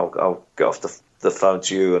I'll get off the phone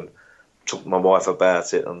to you and talk to my wife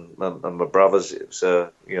about it and my brothers. It was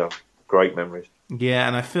great memories. Yeah,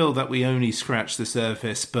 and I feel that we only scratched the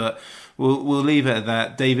surface, but we'll leave it at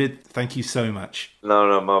that. David, thank you so much.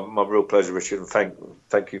 No, my real pleasure, Richard, and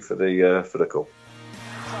thank you for the call.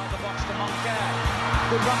 Inside the box to Moncur.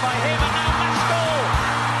 Good run by him, and now Pascal.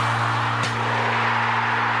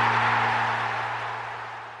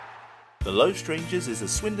 The Low Strangers is a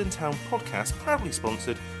Swindon Town podcast proudly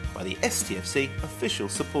sponsored by the STFC Official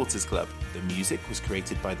Supporters Club. The music was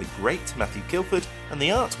created by the great Matthew Kilford, and the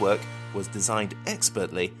artwork was designed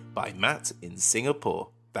expertly by Matt in Singapore.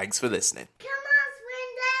 Thanks for listening. Come on,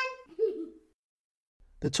 Swindon!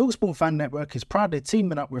 The TalkSport Fan Network is proudly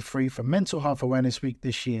teaming up with Free for Mental Health Awareness Week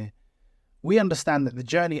this year. We understand that the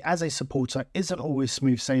journey as a supporter isn't always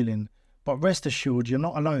smooth sailing, but rest assured you're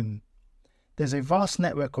not alone. There's a vast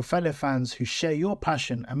network of fellow fans who share your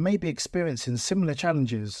passion and may be experiencing similar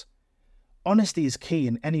challenges. Honesty is key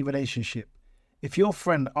in any relationship. If your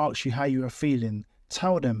friend asks you how you are feeling,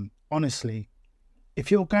 tell them honestly.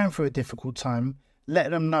 If you're going through a difficult time,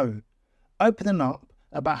 let them know. Opening up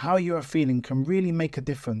about how you are feeling can really make a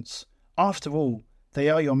difference. After all, they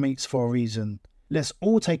are your mates for a reason. Let's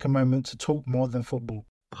all take a moment to talk more than football.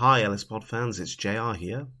 Hi Ellis Pod fans, it's JR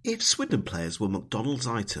here. If Swindon players were McDonald's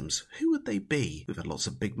items, who would they be? We've had lots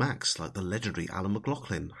of Big Macs like the legendary Alan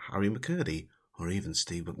McLaughlin, Harry McCurdy, or even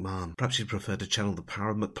Steve McMahon. Perhaps you'd prefer to channel the power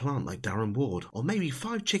of McPlant like Darren Ward, or maybe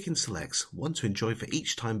 5 chicken selects, one to enjoy for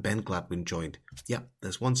each time Ben Gladwin joined. Yep,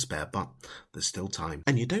 there's one spare, but there's still time.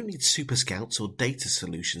 And you don't need Super Scouts or data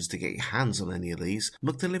solutions to get your hands on any of these.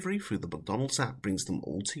 McDelivery through the McDonald's app brings them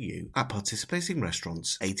all to you. At participating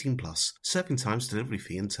restaurants, 18+, serving times, delivery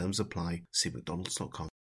fee and terms apply. See mcdonalds.com.